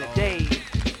down back in the day.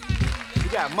 We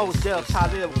got Mos Def,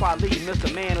 Talib Kweli,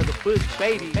 Mr. Man of the Bush,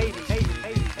 baby.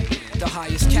 The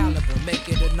highest caliber, make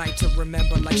it a night to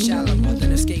remember like Shalimar.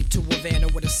 Then escape to Havana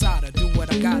with a Sada. Do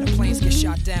what I gotta, planes get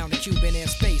shot down in Cuban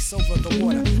airspace over the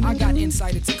water. I got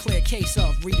insight, it's a clear case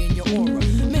of reading your aura.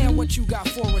 Man, what you got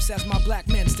for us as my black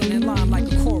men stand in line like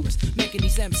a chorus. Making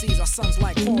these MCs our sons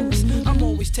like Horus. I'm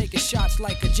always taking shots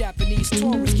like a Japanese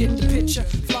tourist. Get the picture,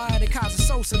 fly to Casa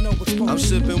Sosa, no exposure. I'm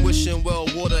sipping wishing well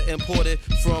water imported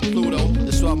from Pluto.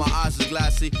 That's why my eyes is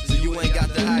glassy, so you ain't got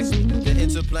to ask me. The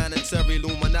interplanetary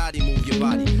Illuminati move your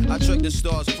body. I track the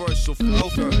stars first, so flow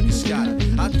further, you got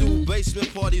it. I do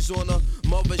basement parties on a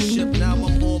mothership. Now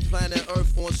I'm on planet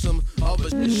Earth on some other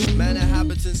shit. Man,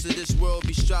 inhabitants of this world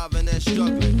be striving and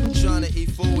struggling, trying to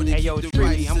eat food and keep the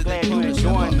rights. I'm glad you're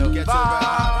enjoying the Get to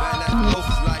ride, man, that loaf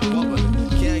is like bubbling.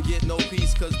 Can't get no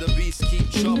peace cause the beasts keep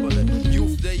troubling.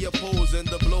 Youth they oppose and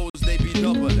the blows they be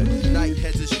doubling. Night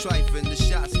heads is trifling, the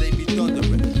shots they be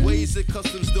thundering. Ways that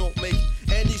customs don't make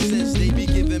any sense. They be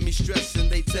giving me stress and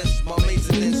they test my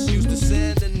maintenance. Use the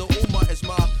sand and the Uma as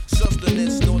my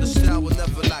sustenance. Know the style will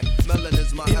never lack.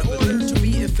 Melanin's my evidence. In order to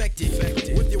be effective,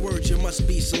 with your words you must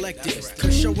be selective.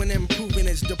 Cause showing and proving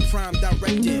is the prime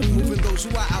directive. Moving those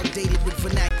who are outdated with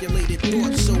vernaculated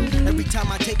thoughts. So every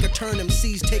time I take a turn,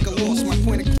 MCs take a loss. My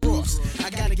point across. drugs. I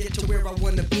gotta get to where I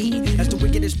wanna be. As the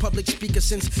wickedest public speaker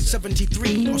since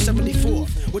 73 or 74,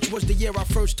 which was the year I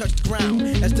first touched ground.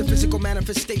 As the physical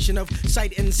manifestation of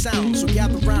sight and sound. So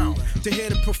gather round to hear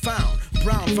the profound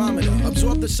brown vomiter.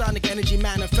 Absorb the sonic energy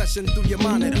manifesting through your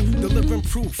monitor. Delivering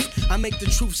proof, I make the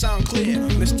truth sound clear.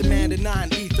 Mr. Man and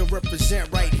non-ether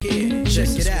represent right here. Check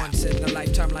This it is out. once in a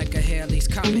lifetime like a Halley's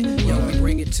Comet. Yo, we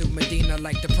bring it to Medina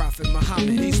like the Prophet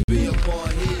Muhammad. Peace be upon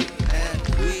he and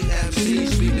we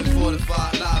MCs speaking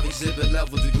fortified live exhibit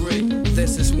level degree.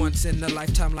 This is once in a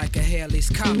lifetime like a Halley's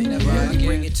Comet. Yo, we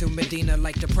bring it to Medina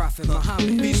like the Prophet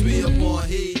Muhammad. Peace be upon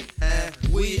he and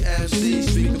we MCs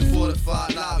speaking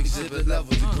fortified live exhibit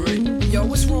level degree. Yo,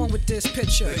 what's wrong with this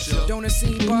picture? Don't it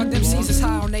seem bugged? MCs is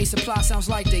high on they supply, sounds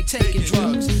like they taking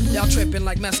drugs. Y'all tripping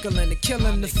like mescaline, the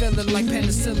killing, the feeling like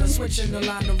penicillin, switching the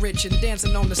line of rich and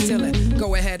dancing on the ceiling.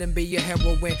 Go ahead and be your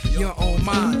heroine, your own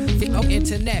mind. The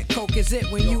internet, coke is it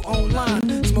when you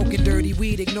online. Smoking dirty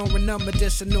weed, ignoring the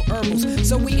medicinal herbals.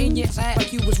 So we in your act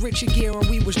like you was Richard Gere and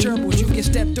we was gerbils. You get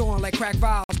stepped on like crack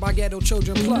vials by ghetto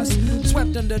children plus.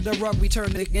 Swept under the rug, we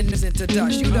turned the innocent to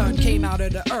dust. You done came out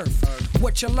of the earth.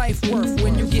 What's your life worth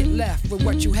when you get left with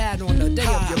what you had on the day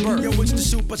of your birth? Yo, it's the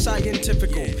super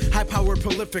scientifical, high power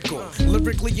prolifical,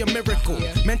 lyrically a miracle,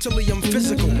 mentally I'm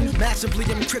physical, massively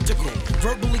I'm critical,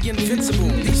 verbally invincible.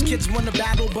 These kids want to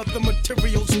battle, but the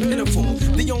material's pitiful.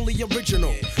 The only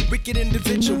original, wicked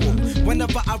individual.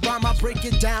 Whenever I rhyme, I break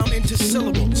it down into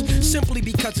syllables, simply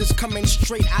because it's coming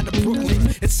straight out of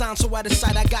Brooklyn. It sounds so out of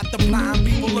sight, I got the blind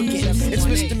people looking. It's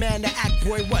Mr. Man, the act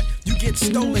boy, what? You get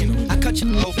stolen. I cut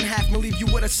you off in half and leave you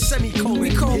with a semicolon.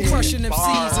 We cold crushing them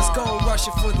seeds, it's gold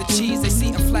rushing for the cheese. They see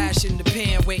a flash in the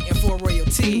pan, waiting for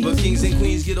royalty. But kings and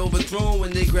queens get overthrown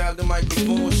when they grab the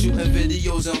microphone, shooting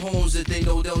videos in homes that they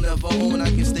know they'll never own. I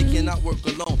guess they cannot work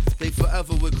alone, they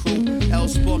forever with crew. L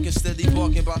sparking, steady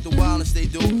barking about the wildness they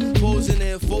do. Posing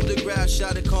their photographs,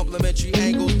 shot at complimentary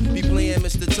angles. Be playing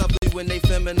Mr. Tuffley when they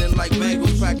feminine like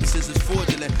bangles. Practices is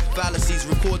fraudulent, fallacies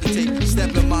record the tape.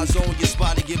 Step in my zone, get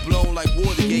spotted, get blown like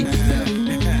Watergate.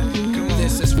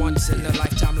 This is once in a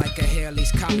lifetime like a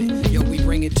Halley's Comet. Yo, we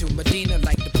bring it to Medina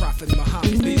like the Prophet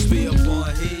Muhammad. Peace be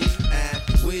upon he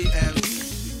and we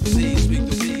MCs speak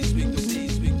the peace, speak the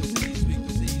peace, speak the peace, speak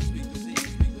the peace, speak the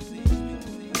peace, speak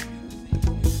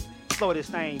the peace. Slow this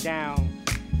thing down,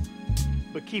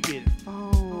 but keep it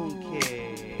funky.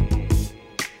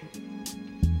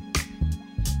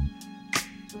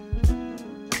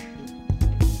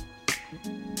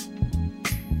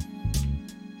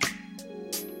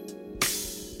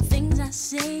 Things I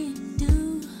say and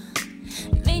do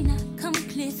may not come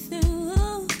clear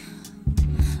through.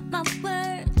 My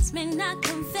words may not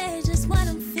convey just what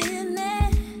I'm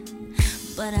feeling,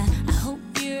 but I hope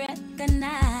you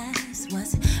recognize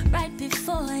what's right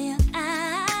before your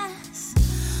eyes.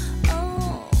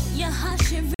 Oh, your heart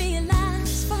should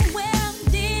realize from where I'm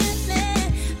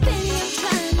dealing. Baby, I'm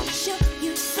trying to show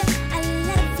you that I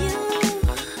love you.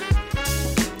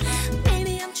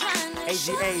 Baby, I'm trying to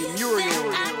show AGA you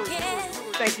Muriel, that I care.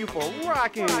 thank you for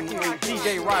rocking with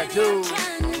DJ Raju.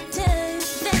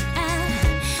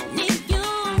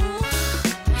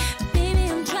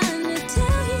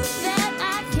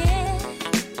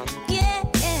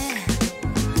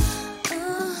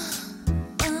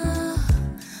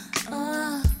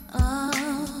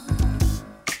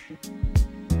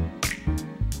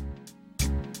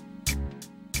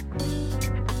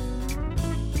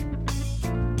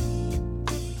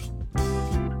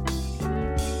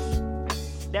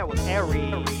 That was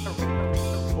Aries.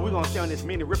 But we're gonna stay on this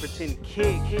Minnie Riperton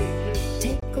kick.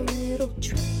 Take a little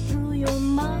trip through your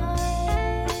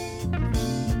mind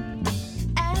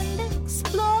and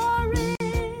explore it.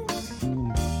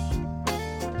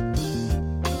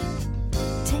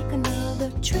 Take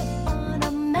another trip on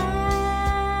a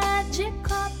magic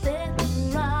carpet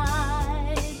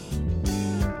ride.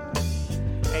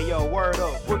 Hey yo, word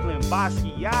up, Brooklyn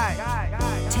Basquiat.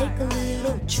 Take a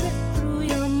little trip through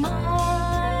your mind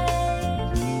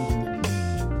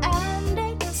and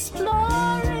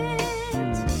explore it.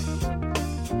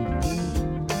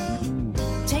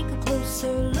 Take a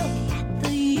closer look at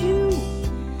the you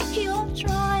you're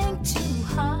trying to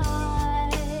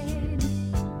hide.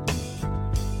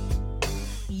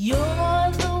 You're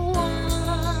the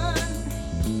one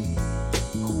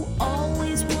who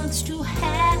always wants to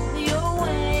have your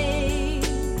way.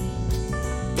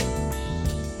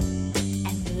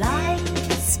 Like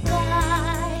the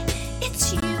sky,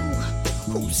 it's you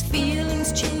whose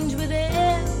feelings change with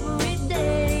every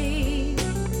day.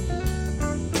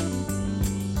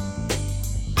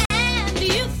 And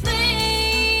you think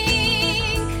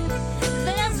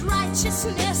there's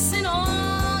righteousness in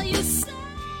all you say.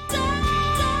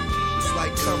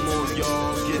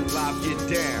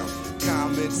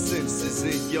 sense is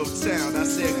in your town. I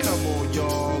said, come on,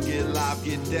 y'all, get live,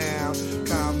 get down.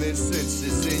 Common sense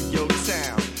is in your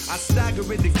town. I stagger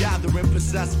in the gathering,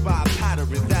 possessed by a pattern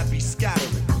that be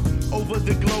scattering. Over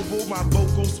the global, my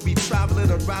vocals be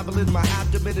traveling, unraveling. My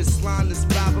abdomen is slime,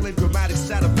 babbling. Grammatics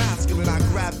that are masculine, I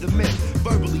grab the men.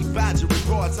 Verbally badgering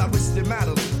broads, I wish them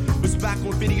Madeline was back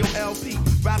on video LP.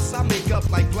 Raps I make up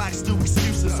like blacks do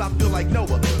excuses. I feel like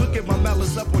Noah. Look at my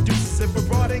mellows up on deuces. If a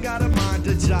broad ain't got a mind,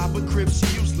 a job, a crib, she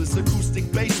useless.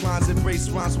 Acoustic bass lines, embrace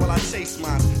rhymes while I chase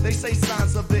mines. They say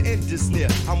signs of the end is near.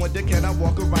 I wonder, can I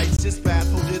walk a righteous path?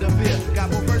 Hold it up here. Got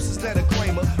more verses than a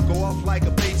Kramer. Go off like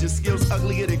a page of skills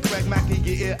uglier than Craig Mack in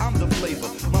your ear. I'm the flavor.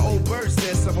 My old bird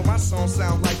said some of my songs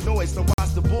sound like noise. Don't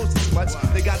watch the bulls too much.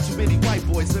 They got too many white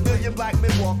boys. A million black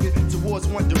men walking towards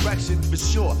one direction. For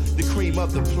sure, the cream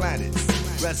of the planet.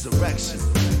 Resurrection.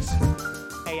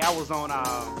 Hey, I was on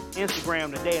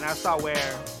Instagram today and I saw where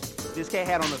this cat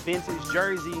had on a vintage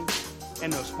jersey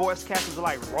and the sportscasters were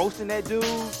like roasting that dude.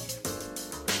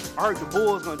 I heard the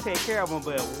Bulls gonna take care of him,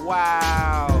 but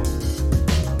wow.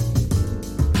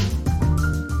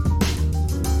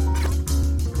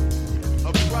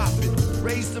 A prophet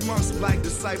raised amongst black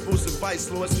disciples and vice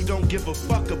lords who don't give a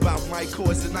fuck about my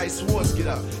cause and nice wars. Get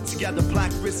up together,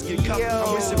 black whiskey and cup.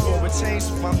 I'm wishing for a change.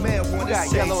 My man wanted to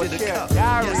change to the cup.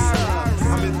 Yes,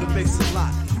 I'm in the mix a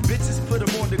lot. Bitches put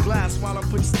them on the glass while I'm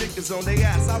putting stickers on their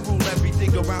ass. I rule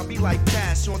everything around me like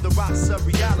cash on the rocks of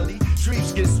reality.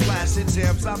 Dreams get splashed in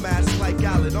jams. I mash like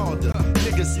Alan Alda.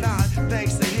 Niggas nod,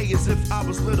 thanks to hey as if I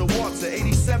was Little Walter.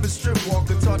 87 strip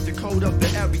walker taught the code of the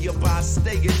area by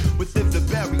staying within the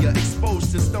barrier,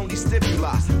 exposed to stony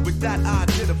stimuli. With that I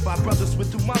identify brothers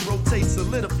with whom I rotate,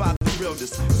 solidify the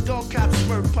realness. Skull cap,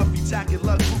 smurf, puffy jacket,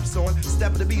 lug boots on.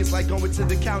 Stepping to me is like going to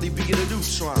the county, being a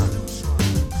neutron.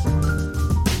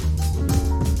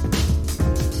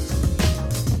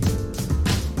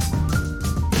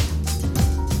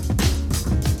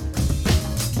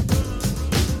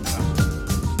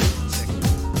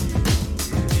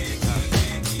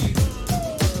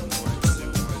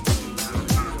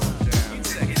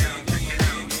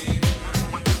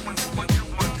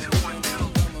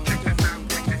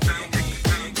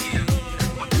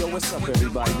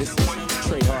 Everybody, this is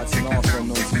Trey Hartson, also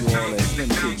known to you all as Slim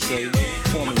Kid Trey,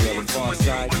 formerly of the Far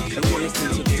Side, and you're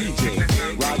listening to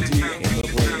DJ Rod D and the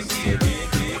Blaze.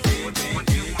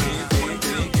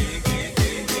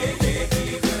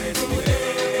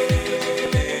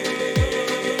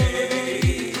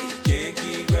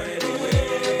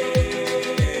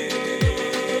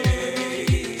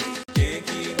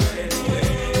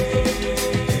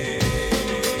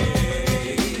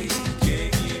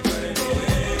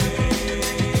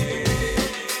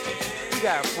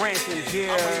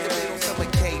 I waited on some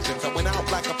occasions. I went out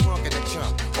like a punk and a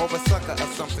chump, or a sucker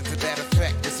or something to that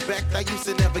effect. Respect I used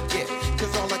to never get,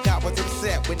 cause all I got was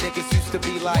upset when niggas used to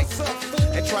be like,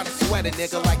 and try to sweat a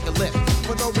nigga like the lip.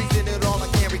 For no reason at all, I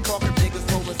can't recall them niggas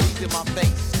rolling seats in my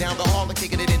face. Down the hall and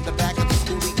kicking it in the back of the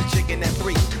school, eating chicken at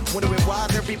 3. Wondering why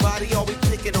everybody always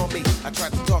picking on me. I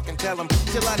tried to talk and tell them,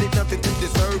 till I did nothing to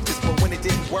deserve this. But when it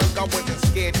didn't work, I wasn't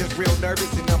scared, just real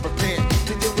nervous and unprepared.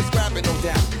 To deal with scrapping, no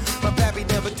doubt. My pappy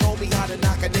never told me how to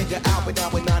knock a nigga out. But now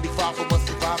in 95, I must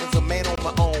survive as a man on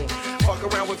my own. Fuck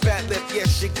around with fat lip,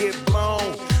 yes, shit get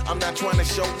blown. I'm not trying to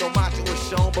show no macho is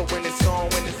shown, but when it's on,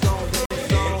 when it's on, when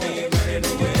it's on. Can't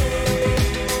run away.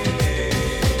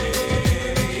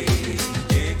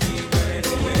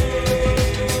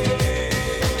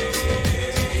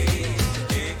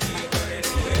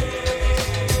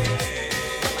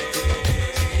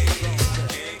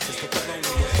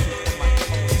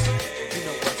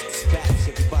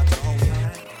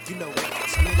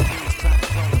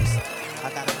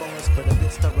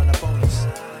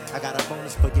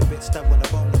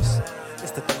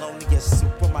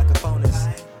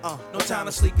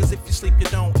 Sleep, cause if you sleep, you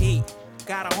don't eat.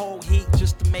 Got a whole heat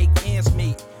just to make ends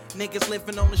meet. Niggas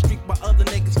living on the street while other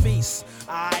niggas feast.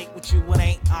 Alright with you, it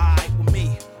ain't alright with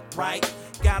me, right?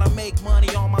 Gotta make money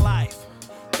all my life.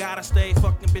 Gotta stay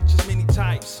fucking bitches many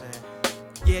types.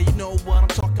 Yeah, you know what I'm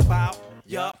talking about.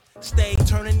 Yup, stay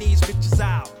turning these bitches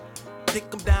out.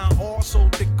 Dick them down, also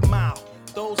dick them out.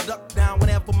 Those duck down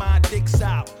whenever my dick's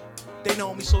out. They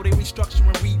know me, so they restructure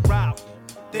and reroute.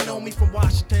 They know me from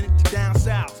Washington to down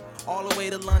south. All the way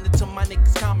to London to my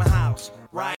niggas' common house,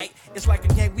 right? It's like a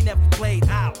game we never played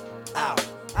out.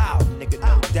 Nigga,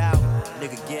 no doubt.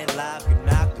 Nigga getting live, you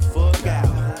knock the fuck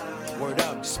out. Word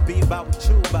up, just be about what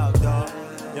you about, dog.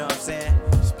 You know what I'm saying?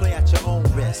 Just play at your own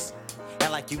risk.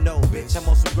 And like you know, bitch, I'm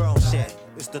on some grown shit.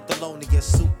 It's the Thelonious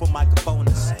Super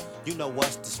Microphonus. You know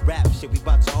what's this rap shit, we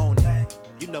about to own it.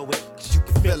 You know it, cause you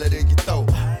can feel it in your throat.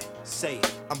 Say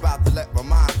it. I'm about to let my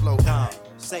mind flow.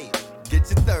 Say it. Get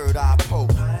your third eye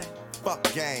poke.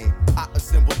 Fuck game, I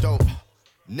assemble dope.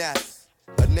 Ness,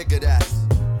 a nigga that's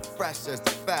fresh as the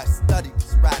fast. Study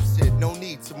this rap shit, no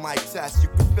need to mic test. You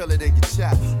can feel it in your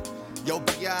chest. Yo,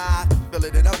 B.I., feel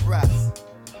it in her breath.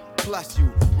 Plus you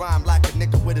rhyme like a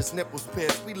nigga with his nipples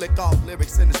pierced. We lick off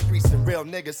lyrics in the streets and real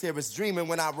niggas hear us dreaming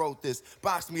when I wrote this.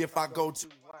 Box me if I go too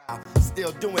wild.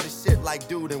 Still doing this shit like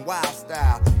dude in wild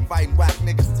style. Inviting whack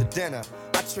niggas to dinner.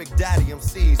 I trick daddy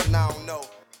MCs and I don't know.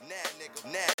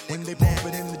 When they bump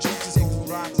it in the streets, it's gon'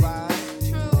 rock right.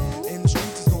 In the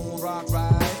streets, it's gon' rock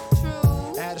right.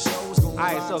 At a show, it's gon' rock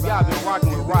right. Alright, so if y'all been rocking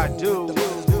with Radu,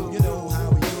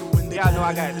 y'all know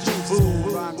I got two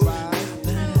boo.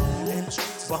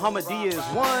 Bahama D is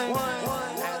one.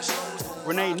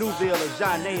 Renee Newville and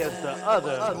Janae is the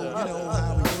other.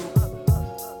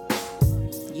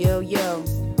 Yo,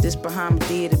 this Bahama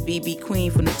D, the BB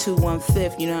Queen from the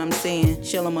 215th, you know what I'm saying?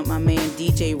 Chillin' with my man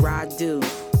DJ Radu.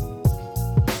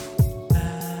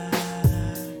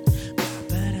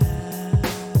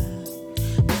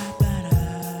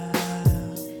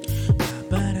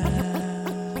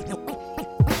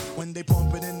 When they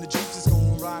pump it in the streets, it's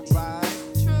gon' rock right.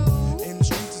 In the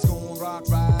streets, it's gon' rock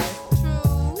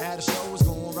right. At a show, it's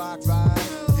gon' rock right.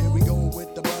 Here we go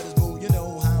with the butters, boo. You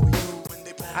know how we do. When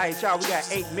they Alright, y'all, we got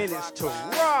 8 minutes to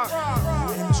rock.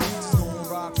 In the streets, it's gon'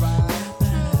 rock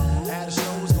right. At a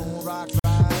show, it's gon' rock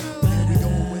right. Here we go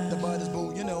with the butters,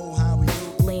 boo. You know how we do.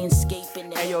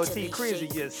 Landscaping. AOT Crazy,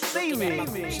 you see me.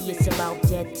 It's about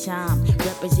that time.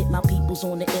 Represent my peoples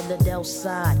on the Illidale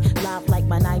side. Live like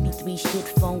my 93 shit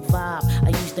phone vibe. I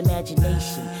used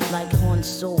imagination like Horn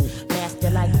Soul.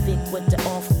 Master like Vic with the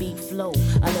offbeat flow.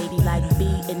 A lady like B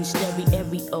in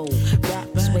stereo.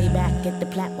 Raps way back at the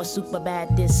plat with super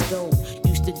bad disco.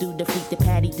 Used to do the freak the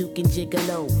Patty Duke and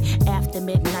Gigolo. After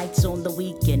midnights on the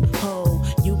weekend. Ho,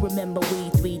 you remember we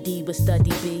 3D with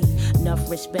Study B. Enough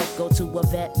respect go to a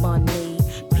vet money.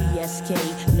 PSK,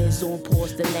 Miz on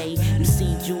pause delay.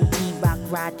 MC Jewel T-Rock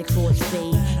ride the cross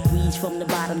fade. Breeze from the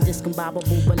bottom, discombobble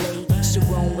ballet.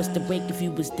 Sharon was the break if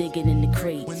you was digging in the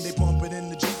crates. When they pump it in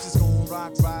the Jeeps, it's gon'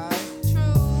 rock right.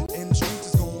 In the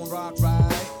streets, it's gon' rock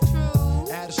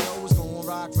right. At a show, it's gon'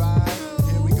 rock right.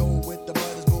 Here we go with the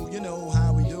butters, boo. You know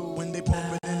how we do. When they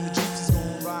pump it in the Jeeps, it's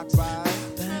gon' rock right.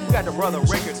 We got the brother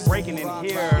Records Breaking in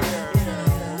here.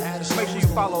 Make sure you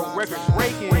follow Records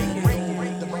Breaking.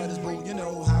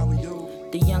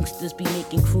 The youngsters be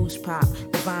making cruise pop.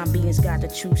 Divine beings got the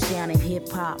true sound in hip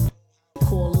hop.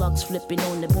 Core Lux flipping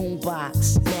on the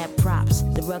boombox. Mad props,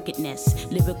 the ruggedness,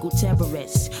 lyrical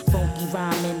terrorists. Funky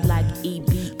rhyming like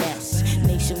EBS.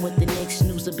 Nation with the next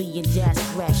snoozer being jazz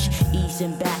fresh.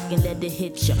 Easing back and let it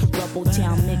hit ya. Rubble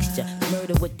town mixture.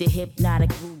 Murder with the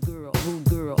hypnotic rule girl. Rule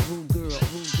girl, rule girl,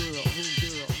 rule girl, rule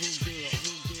girl, rule girl,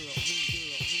 rule girl.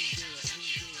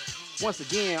 Once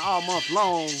again, all month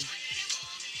long,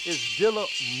 it's Dilla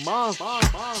month.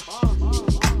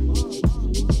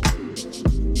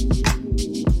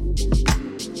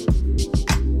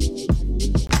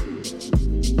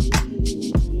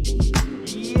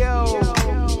 Yo,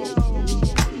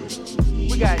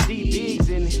 we got D Biggs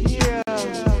in here.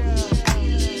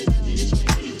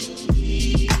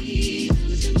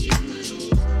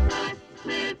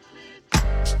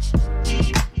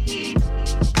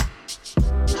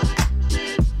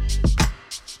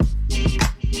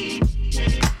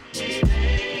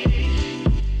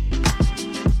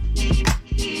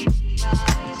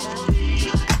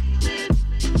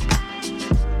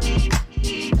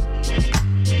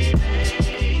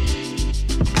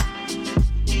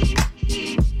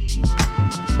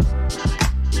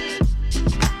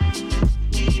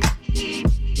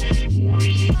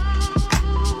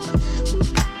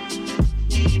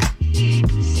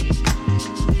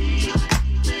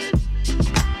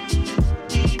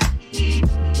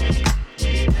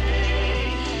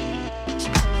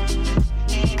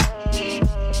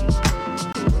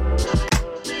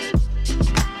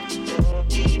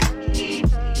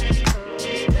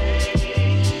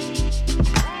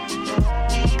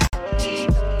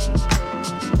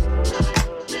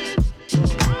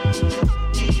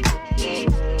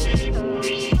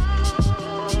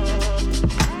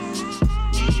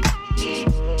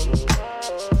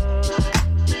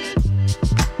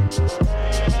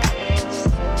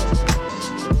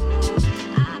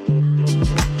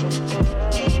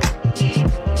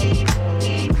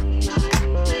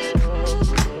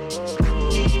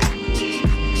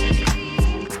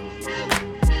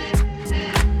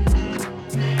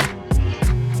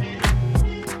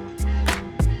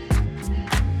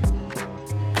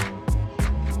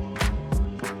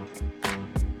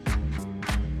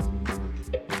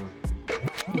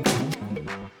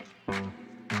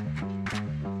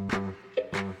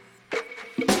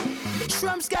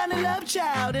 love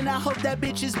child, and I hope that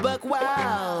bitch is buck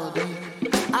wild.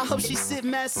 I hope she sip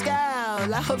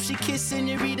mezcal. I hope she kiss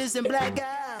senoritas and black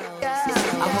gals.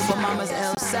 I hope her mama's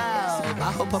El Sal.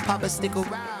 I hope her papa stick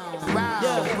around.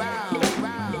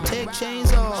 Round. Take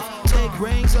chains off, take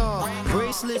rings off,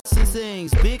 bracelets and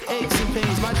things, big aches and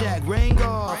pains. My jack rang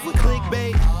off with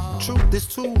clickbait. Truth is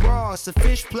too raw, it's a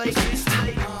fish plate.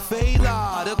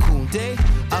 Fela the Kunde,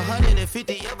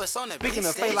 150 of us on the Speaking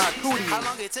of Fela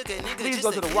Kuti, please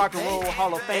go to the Rock and Roll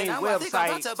Hall of Fame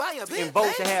website and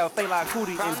vote to have Fela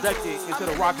Kuti inducted into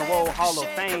the Rock and Roll Hall of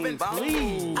Fame,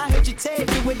 please. I heard you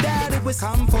take it without it was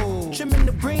combo. Trimming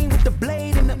the green with the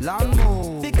blade and the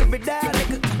lawnmower. Figure it out,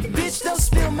 nigga. Bitch, don't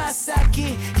spill my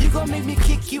sake. You gon' make me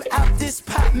kick you out this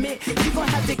pot, man. You gon'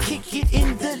 have to kick it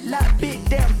in the lobby.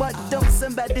 Damn, but don't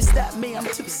somebody stop me, I'm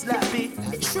too sloppy.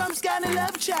 Trump's got a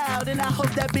love child, and I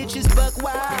hope that bitch is buck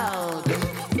wild.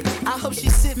 I hope she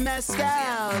sip mezcal.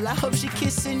 I hope she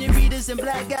kiss senoritas and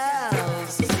black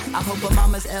gals. I hope her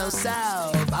mama's El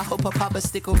Sal. I hope her papa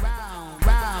stick around,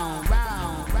 round.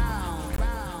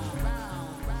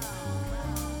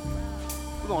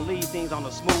 We're gonna leave things on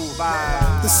a smooth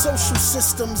vibe. The social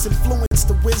systems influence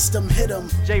the wisdom, hit them.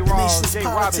 J. The Ross, nation's J.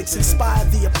 politics Robinson.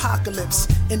 inspired the apocalypse.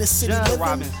 In the city J. living,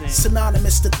 Robinson.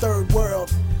 synonymous to third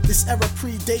world. This era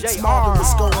predates J.R.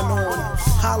 marvelous going on.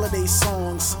 Holiday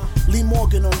songs, Lee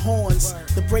Morgan on horns.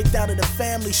 The breakdown of the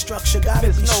family structure gotta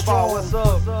Miss be Snowball, strong.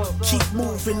 what's up? Keep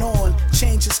moving on,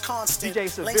 change is constant. DJ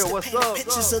Seville, Links to what's paint up?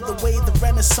 pictures of the way the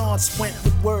Renaissance went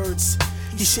with words.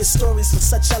 He shared stories with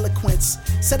such eloquence.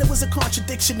 Said it was a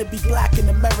contradiction to be black and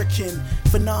American.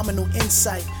 Phenomenal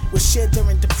insight was shared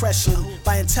during Depression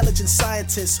by intelligent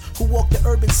scientists who walked the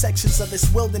urban sections of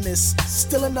this wilderness.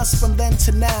 Still in us from then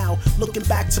to now, looking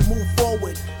back to move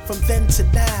forward. From then to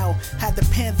now, had the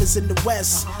Panthers in the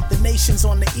West, the nations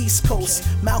on the East Coast.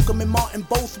 Malcolm and Martin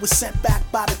both were sent back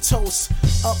by the toast.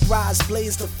 Uprise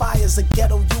blazed the fires of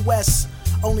ghetto US,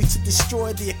 only to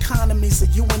destroy the economies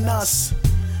of you and us.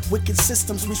 Wicked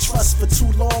systems we trust for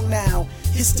too long now.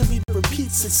 History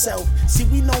repeats itself. See,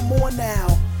 we know more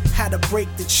now. How to break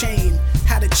the chain,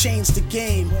 how to change the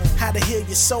game, how to heal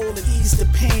your soul and ease the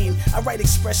pain. I write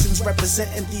expressions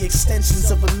representing the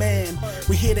extensions of a man.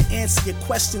 We're here to answer your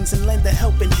questions and lend a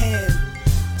helping hand.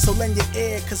 So lend your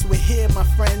ear, cause we're here, my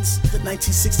friends. The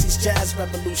 1960s jazz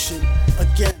revolution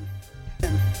again.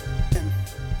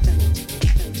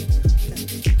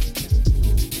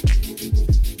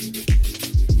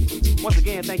 Once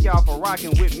again, thank y'all for rocking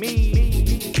with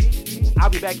me. I'll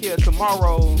be back here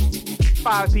tomorrow,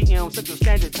 5 p.m. Central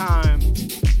Standard Time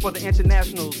for the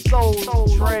International Soul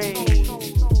Train.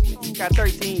 Got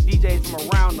 13 DJs from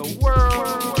around the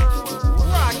world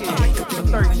rocking for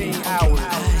 13 hours.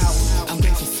 I'm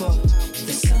grateful for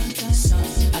the sun.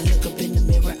 I look up in the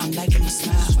mirror, I'm liking my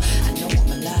smile. I know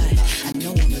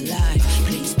I'm alive.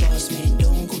 Please, boss man,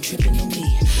 don't go tripping on me.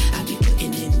 I be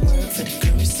putting in work for the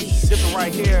currency. This one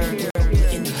right here,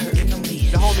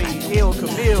 the homie Il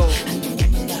Camille,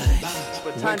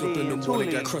 Batandi and Tuli.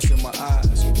 Got crush in my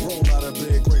eyes. Roll out of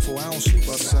bed, grateful I don't sleep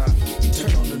outside.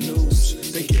 Turn on the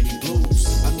news, they give me blues.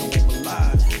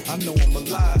 I know I'm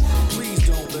alive. Please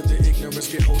don't let the ignorance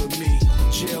get hold of me.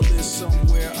 Jail is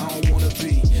somewhere I don't wanna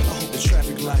be. I hope the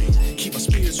traffic light keep my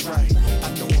spirits right. I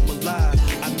know I'm alive.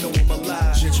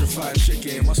 Gentrified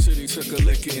chicken, my city took a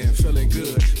licking. Feeling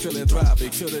good, feeling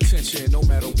thriving, feel the tension no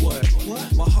matter what.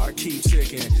 My heart keeps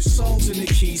ticking. Songs in the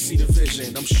key, see the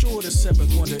vision. I'm sure the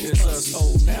seventh wonder is us.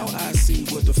 Oh, now I see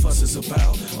what the fuss is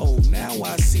about. Oh, now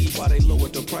I see why they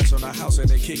lowered the price on our house and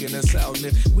they kicking us out. And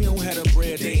if we don't have the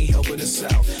bread, they ain't helping us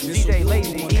out. DJ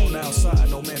Lazy on outside,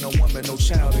 no man, no woman, no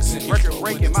child. Record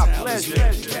breaking, my pleasure.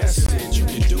 That's it, you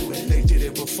can do it. They did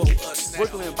it before us.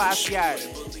 Brooklyn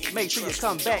Basquiat. Make sure you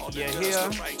come back, you hear?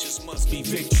 Righteous must be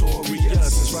victorious.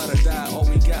 It's ride or die, all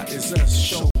we got is us.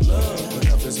 Show love,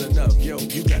 enough is enough. Yo,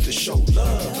 you got to show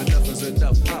love, enough is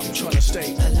enough. I'm trying to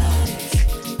stay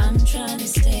alive. I'm trying to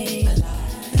stay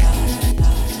alive.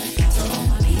 To all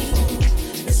my people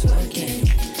that's working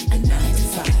a 9 to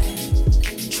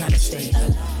 5. Trying to stay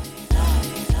alive.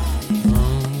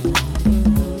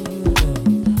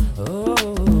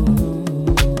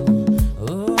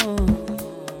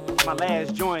 My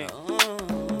last joint,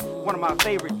 one of my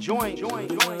favorite joints, my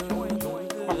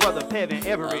brother Pevin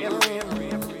Everett.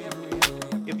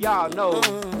 If y'all know,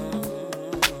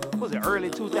 was it early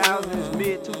 2000s,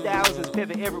 mid 2000s,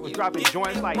 Pevin Everett was dropping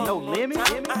joints like No Limit.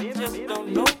 I just don't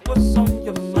know what's on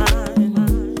your mind.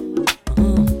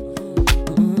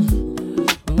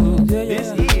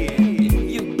 This is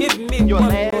You give me your one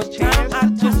last more chance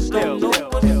time. I to just don't know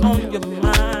what's on your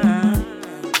mind.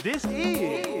 This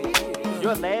is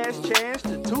your last chance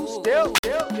to two-step.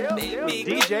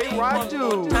 DJ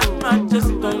Radu. I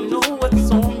just don't know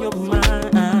what's on your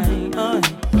mind.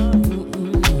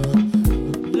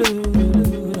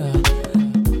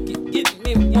 Give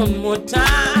me one more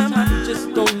time. I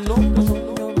just don't know what's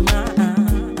on your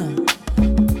mind.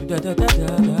 Da da da da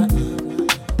da.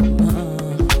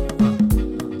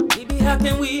 Baby, how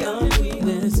can we undo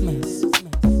this mess?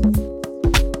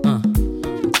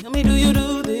 Tell me, do you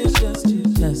do this just to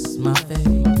test my faith?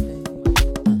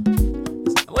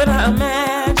 What I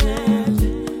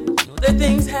imagine, know that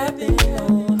things happen,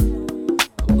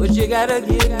 but you gotta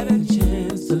give me a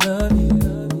chance to love you.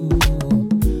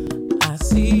 I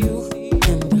see you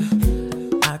and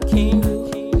I can't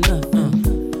do nothing,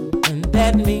 and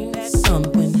that means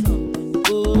something.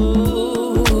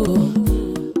 Ooh,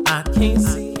 I can't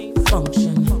see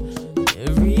function.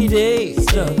 Everyday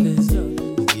stuff is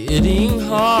getting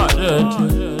harder to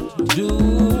do.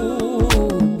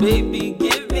 Baby,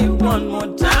 give me one more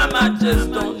time. I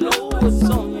just don't know what's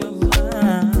on your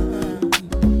mind.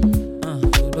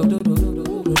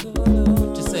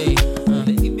 Just say,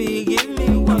 baby, give me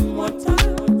one more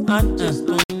time. I just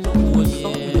don't know what's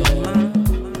on your mind.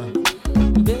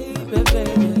 Baby,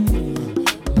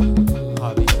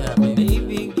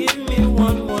 baby, give me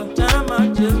one more time. I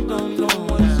just don't know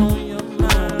what's on your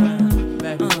mind.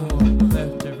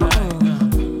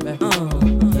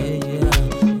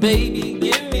 Baby,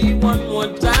 give me one more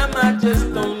time. I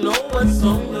just don't know what's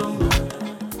on your mind.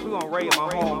 We gonna raid my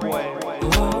homeboy.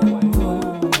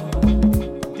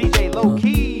 DJ Low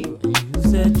Key. You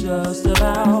said just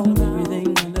about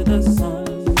everything under the sun.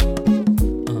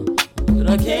 But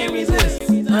I can't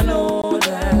resist. I know